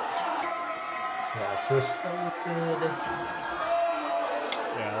 just so good.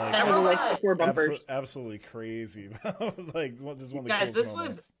 Yeah, like absolutely crazy. Like just one of the guys, this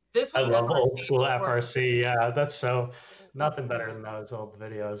moments. was I love FRC old school FRC. Yeah, that's so nothing better than those old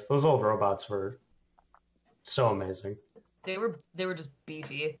videos. Those old robots were so amazing. They were just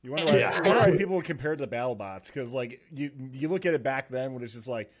beefy. You wonder why people compared to BattleBots, because like you look at it back then when it's just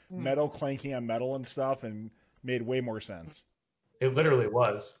like metal clanking on metal and stuff, and made way more sense. It literally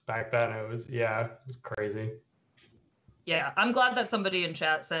was back then. It was crazy. Yeah, I'm glad that somebody in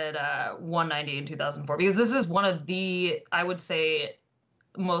chat said 190 in 2004, because this is one of the, I would say,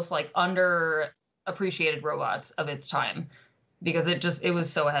 most like underappreciated robots of its time, because it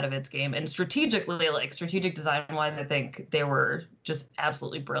was so ahead of its game, and strategically, like strategic design wise, I think they were just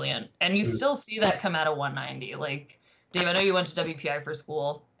absolutely brilliant. And you still see that come out of 190. Like Dave, I know you went to WPI for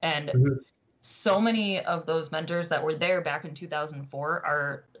school, and so many of those mentors that were there back in 2004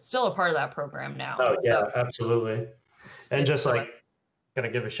 are still a part of that program now. Oh yeah, absolutely. And just like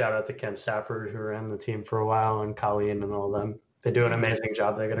gonna give a shout out to Ken Stafford, who ran the team for a while, and Colleen and all of them. They do an amazing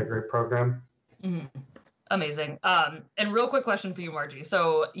job. They got a great program. Amazing. And real quick question for you, Margie.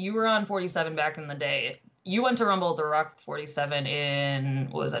 So you were on 47 back in the day. You went to Rumble at the Rock 47 in,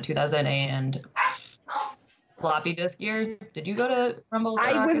 what was that, 2000 and floppy disk year? Did you go to Rumble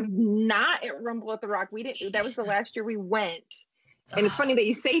at the Rock? I was not at Rumble at the Rock. We didn't. That was the last year we went. And it's funny that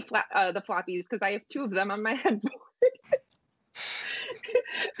you say the floppies, because I have two of them on my headboard.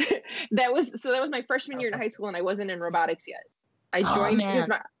 That was my freshman year in high school, and I wasn't in robotics yet.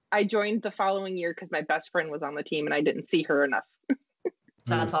 I joined the following year because my best friend was on the team, and I didn't see her enough.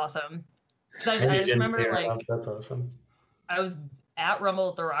 That's awesome. I just remember like that's awesome. I was at Rumble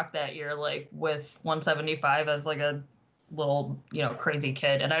at the Rock that year, like with 175 as like a little, crazy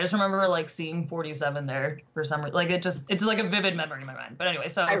kid, and I just remember like seeing 47 there for some reason. Like it's like a vivid memory in my mind. But anyway,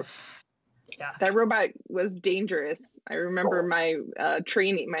 so Yeah. That robot was dangerous. I remember my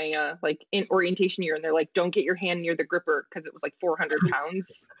training, my like in orientation year, and they're like, "Don't get your hand near the gripper," because it was like 400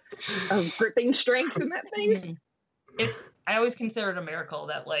 pounds of gripping strength in that thing. I always consider it a miracle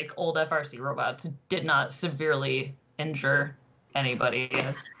that like old FRC robots did not severely injure anybody.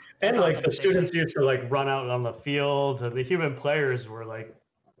 And like the students used to like run out on the field, and the human players were like,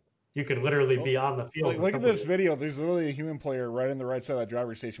 you could literally be on the field. Look at this video. There's literally a human player right in the right side of that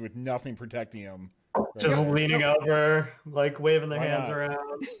driver's station with nothing protecting him. Just leaning over, like waving their hands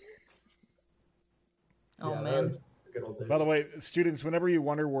around. Oh, man. By the way, students, whenever you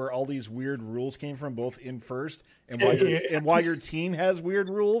wonder where all these weird rules came from, both in first and why your team has weird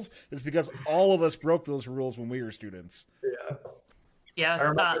rules, it's because all of us broke those rules when we were students. Yeah. Yeah. I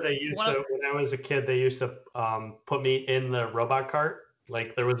remember they used to, when I was a kid, they used to put me in the robot cart.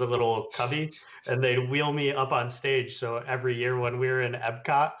 Like there was a little cubby, and they'd wheel me up on stage. So every year when we were in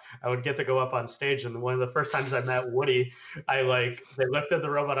Epcot, I would get to go up on stage. And one of the first times I met Woody, they lifted the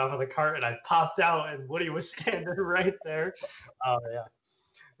robot off of the cart, and I popped out, and Woody was standing right there. Oh yeah,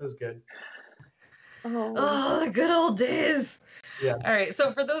 it was good. Oh, the good old days. Yeah. All right.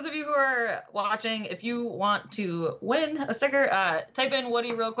 So for those of you who are watching, if you want to win a sticker, type in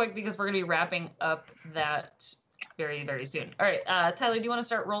Woody real quick because we're going to be wrapping up that very, very soon. All right. Tyler, do you want to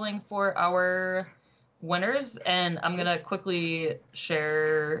start rolling for our winners? And I'm going to quickly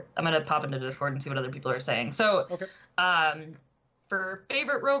share. I'm going to pop into Discord and see what other people are saying. So for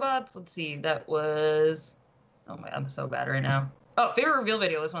favorite robots, let's see. That was, oh my, I'm so bad right now. Oh, favorite reveal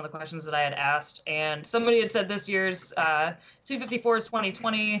video was one of the questions that I had asked. And somebody had said this year's 254 is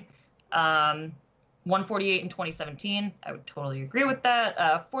 2020, 148 in 2017. I would totally agree with that.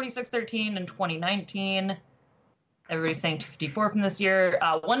 4613 in 2019. Everybody's saying 254 from this year.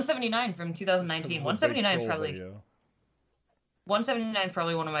 179 from 2019. 179 is probably video. 179 is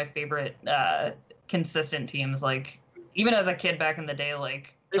probably one of my favorite consistent teams. Like even as a kid back in the day,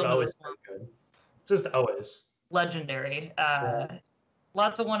 like they've always been good. Just always. Legendary.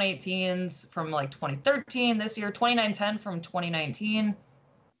 Lots of 118s from like 2013 this year, 2910 from 2019.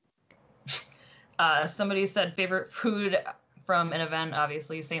 Somebody said favorite food from an event,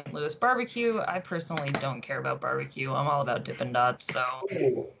 obviously St. Louis barbecue. I personally don't care about barbecue. I'm all about Dippin' Dots.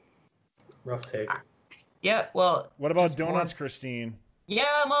 So rough take. Yeah, well. What about donuts, Christine? Yeah,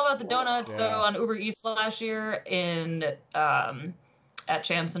 I'm all about the donuts. Yeah. So on Uber Eats last year at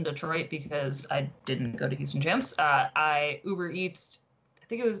Champs in Detroit, because I didn't go to Houston Champs, I Uber Eats, I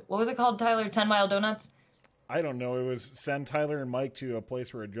think it was, what was it called, Tyler? 10 Mile Donuts? I don't know. It was send Tyler and Mike to a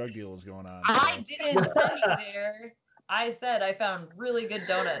place where a drug deal is going on. I didn't send you there. I said I found really good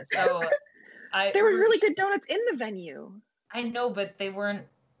donuts. So there were really good donuts in the venue. I know, but they weren't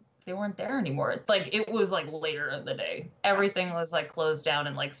there anymore. Like it was like later in the day. Everything was like closed down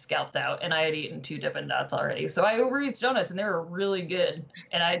and like scalped out, and I had eaten 2 Dippin' Dots already. So I Uber Eats donuts, and they were really good.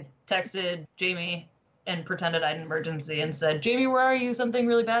 And I texted Jamie and pretended I had an emergency and said, "Jamie, where are you? Something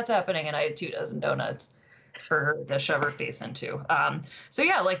really bad's happening." And I had 2 dozen donuts for her to shove her face into. So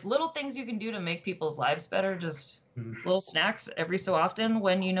yeah, like little things you can do to make people's lives better. Just little snacks every so often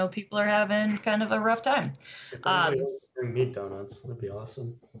when you know people are having kind of a rough time. Bring me donuts. That'd be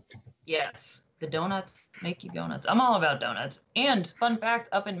awesome. Yes, the donuts make you go nuts. I'm all about donuts. And fun fact,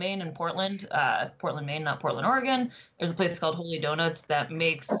 up in Maine and Portland, Maine, not Portland, Oregon, there's a place called Holy Donuts that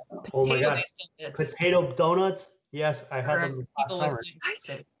makes potato-based donuts. Potato donuts? Yes, I had them last summer.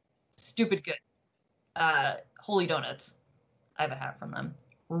 Stupid good. Holy Donuts. I have a hat from them.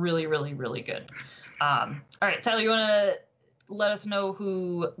 Really, really, really good. All right, Tyler, you want to let us know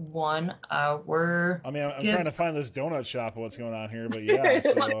who won our... I mean, I'm trying to find this donut shop of what's going on here, but yeah,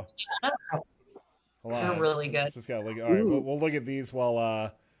 so... Hold on. They're really good. Just gotta look. All right, we'll look at these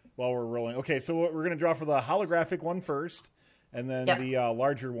while we're rolling. Okay, so we're going to draw for the holographic one first, and then the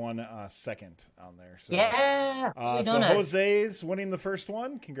larger one second on there. So, so Jose's winning the first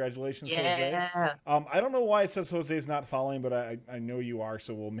one. Congratulations, Jose. I don't know why it says Jose's not following, but I know you are,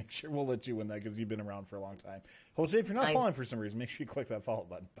 so we'll make sure we'll let you win that because you've been around for a long time. Jose, if you're not following for some reason, make sure you click that follow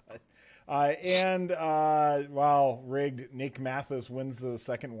button. Rigged. Nick Mathis wins the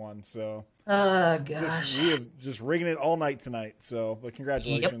second one. So, oh gosh, we are just rigging it all night tonight. So, but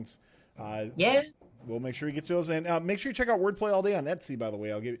congratulations. We'll make sure we get those, and make sure you check out Wordplay All Day on Etsy. By the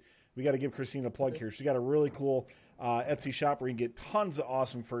way, we got to give Christine a plug here. She got a really cool Etsy shop where you can get tons of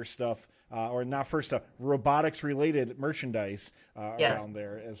awesome robotics related merchandise around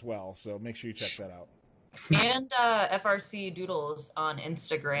there as well. So make sure you check that out. And FRC Doodles on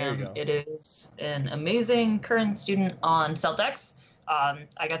Instagram. It is an amazing current student on Celtex.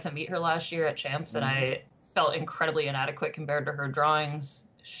 I got to meet her last year at Champs, and I felt incredibly inadequate compared to her drawings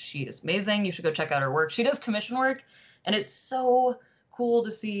She is amazing. You should go check out her work. She does commission work, and it's so cool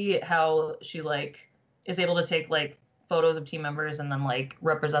to see how she like is able to take like photos of team members and then like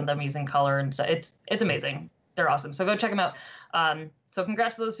represent them using color and stuff. It's amazing. They're awesome. So go check them out. So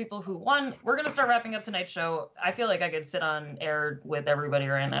congrats to those people who won. We're going to start wrapping up tonight's show. I feel like I could sit on air with everybody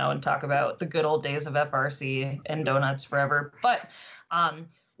right now and talk about the good old days of FRC and donuts forever. But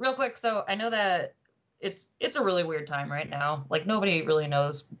real quick, so I know that it's a really weird time right now. Like nobody really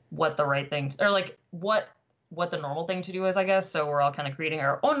knows what the right thing or like what the normal thing to do is, I guess. So we're all kind of creating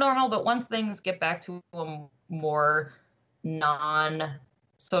our own normal. But once things get back to a more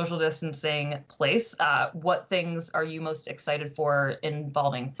non-social distancing place, what things are you most excited for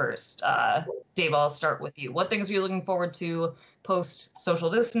involving first? Dave, I'll start with you. What things are you looking forward to post social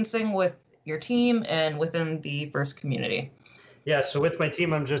distancing with your team and within the first community? Yeah, so with my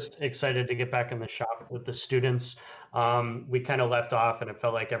team, I'm just excited to get back in the shop with the students. We kind of left off and it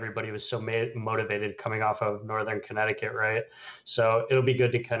felt like everybody was so motivated coming off of Northern Connecticut, right? So it'll be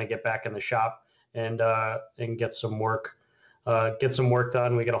good to kind of get back in the shop and get some work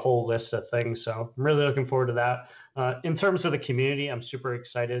done. We got a whole list of things, so I'm really looking forward to that. In terms of the community, I'm super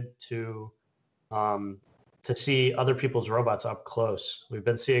excited to see other people's robots up close. We've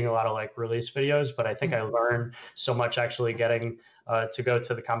been seeing a lot of like release videos, but I think I learned so much actually getting to go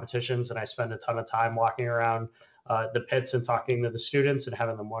to the competitions, and I spend a ton of time walking around the pits and talking to the students and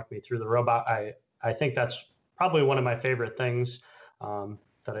having them walk me through the robot. I think that's probably one of my favorite things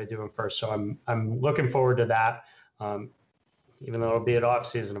that I do in first. So I'm looking forward to that. Even though it'll be at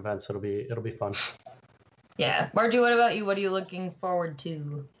off-season events, it'll be fun. Yeah. Margie, what about you? What are you looking forward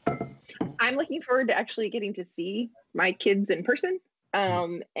to? I'm looking forward to actually getting to see my kids in person,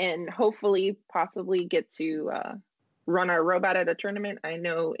 and hopefully possibly get to run our robot at a tournament. I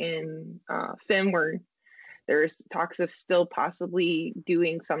know in FIM where there's talks of still possibly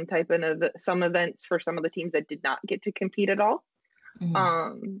doing some type of some events for some of the teams that did not get to compete at all.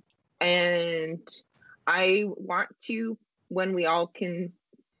 Mm-hmm. And I want to, when we all can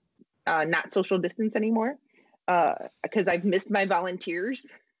not social distance anymore, because I've missed my volunteers.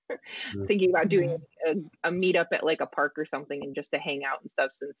 Thinking about doing a meetup at like a park or something and just to hang out and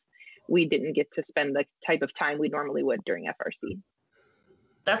stuff, since we didn't get to spend the type of time we normally would during FRC.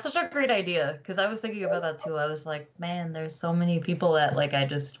 That's such a great idea, because I was thinking about that too. I was like, man, there's so many people that like I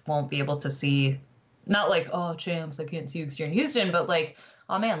just won't be able to see. Not like, oh, champs, I can't see you because you're in Houston, but like,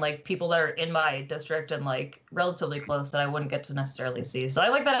 oh man, like people that are in my district and like relatively close that I wouldn't get to necessarily see. So I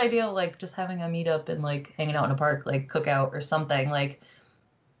like that idea of like just having a meetup and like hanging out in a park, like cookout or something. Like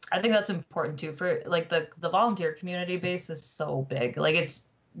I think that's important too for like the volunteer community base is so big. Like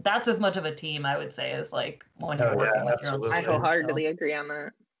that's as much of a team, I would say, as like when you're working with your own students. I wholeheartedly agree on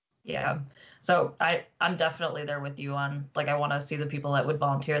that. Yeah. So I'm definitely there with you on like I want to see the people that would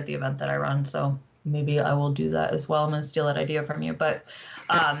volunteer at the event that I run. So maybe I will do that as well. I'm going to steal that idea from you. But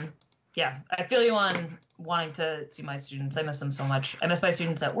yeah, I feel you on wanting to see my students. I miss them so much. I miss my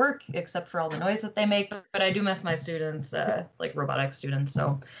students at work, except for all the noise that they make. But I do miss my students, like robotics students.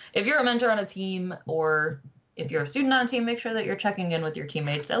 So if you're a mentor on a team or if you're a student on a team, make sure that you're checking in with your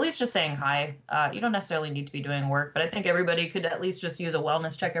teammates, at least just saying hi. You don't necessarily need to be doing work, but I think everybody could at least just use a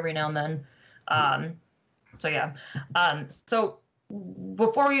wellness check every now and then. So yeah. So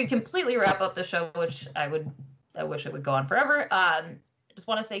before we completely wrap up the show, which I wish it would go on forever, just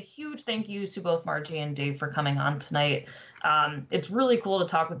want to say huge thank you to both Margie and Dave for coming on tonight. It's really cool to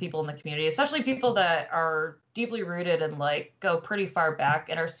talk with people in the community, especially people that are deeply rooted and like go pretty far back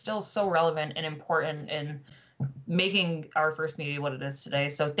and are still so relevant and important in making our first media what it is today.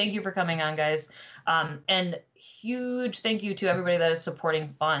 So thank you for coming on, guys. And huge thank you to everybody that is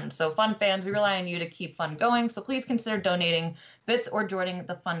supporting Fun. So Fun fans, we rely on you to keep Fun going. So please consider donating bits or joining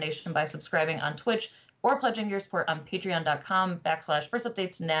the Fun Nation by subscribing on Twitch or pledging your support on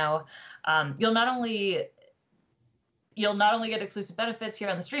patreon.com/firstupdatesnow. You'll not only get exclusive benefits here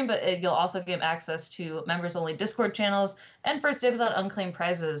on the stream, but you'll also get access to members-only Discord channels and first dibs on unclaimed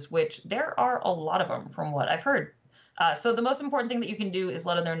prizes, which there are a lot of them from what I've heard. So the most important thing that you can do is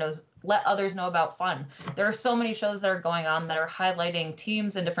let others know about Fun. There are so many shows that are going on that are highlighting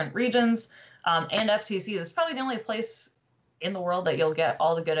teams in different regions, and FTC is probably the only place in the world that you'll get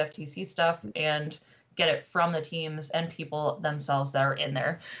all the good FTC stuff and get it from the teams and people themselves that are in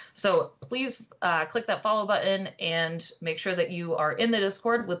there. So please click that follow button and make sure that you are in the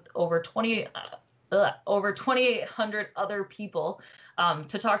Discord with over 2,800 other people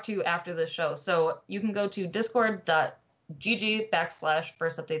to talk to after the show. So you can go to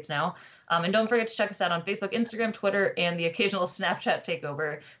discord.gg/firstupdatesnow. And don't forget to check us out on Facebook, Instagram, Twitter, and the occasional Snapchat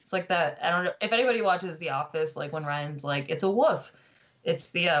takeover. It's like that. I don't know if anybody watches The Office, like when Ryan's like, it's a woof. it's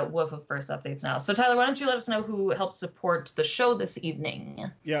the woof of first updates now. So Tyler, why don't you let us know who helped support the show this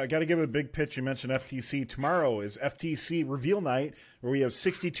evening? Yeah, I got to give a big pitch. You mentioned FTC. Tomorrow is FTC reveal night, where we have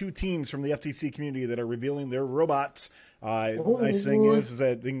 62 teams from the FTC community that are revealing their robots. Nice thing is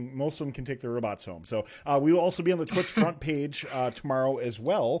that most of them can take their robots home. So we will also be on the Twitch front page tomorrow as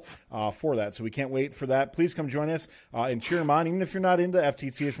well for that. So we can't wait for that. Please come join us and cheer them on. Even if you're not into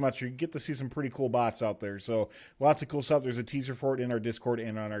FTC as much, you get to see some pretty cool bots out there. So lots of cool stuff. There's a teaser for it in our Discord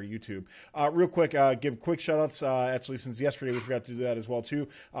and on our YouTube. Real quick, give quick shout outs. Actually, since yesterday, we forgot to do that as well too.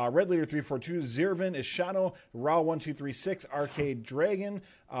 Red Leader 342, Zirvin, Ishano, Ra1236, Arcade Dragon,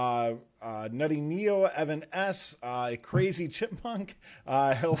 Nutty Neo, Evan S, Crazy Chipmunk,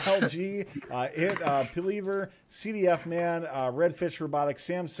 LLG, Believer, CDF Man, Redfish Robotics,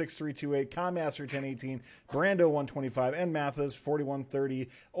 Sam6328, Commaster 1018, Brando 125, and Mathis 4130,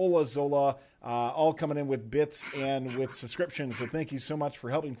 Ola Zola, all coming in with bits and with subscriptions. So thank you so much for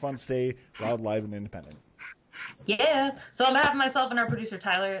helping fun stay loud, live, and independent. Yeah. So on behalf of myself and our producer,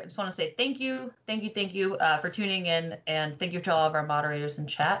 Tyler, I just want to say thank you for tuning in, and thank you to all of our moderators in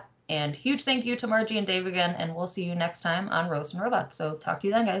chat. And huge thank you to Margie and Dave again, and we'll see you next time on Roast and Robots. So talk to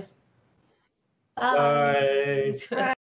you then, guys. Bye. Bye.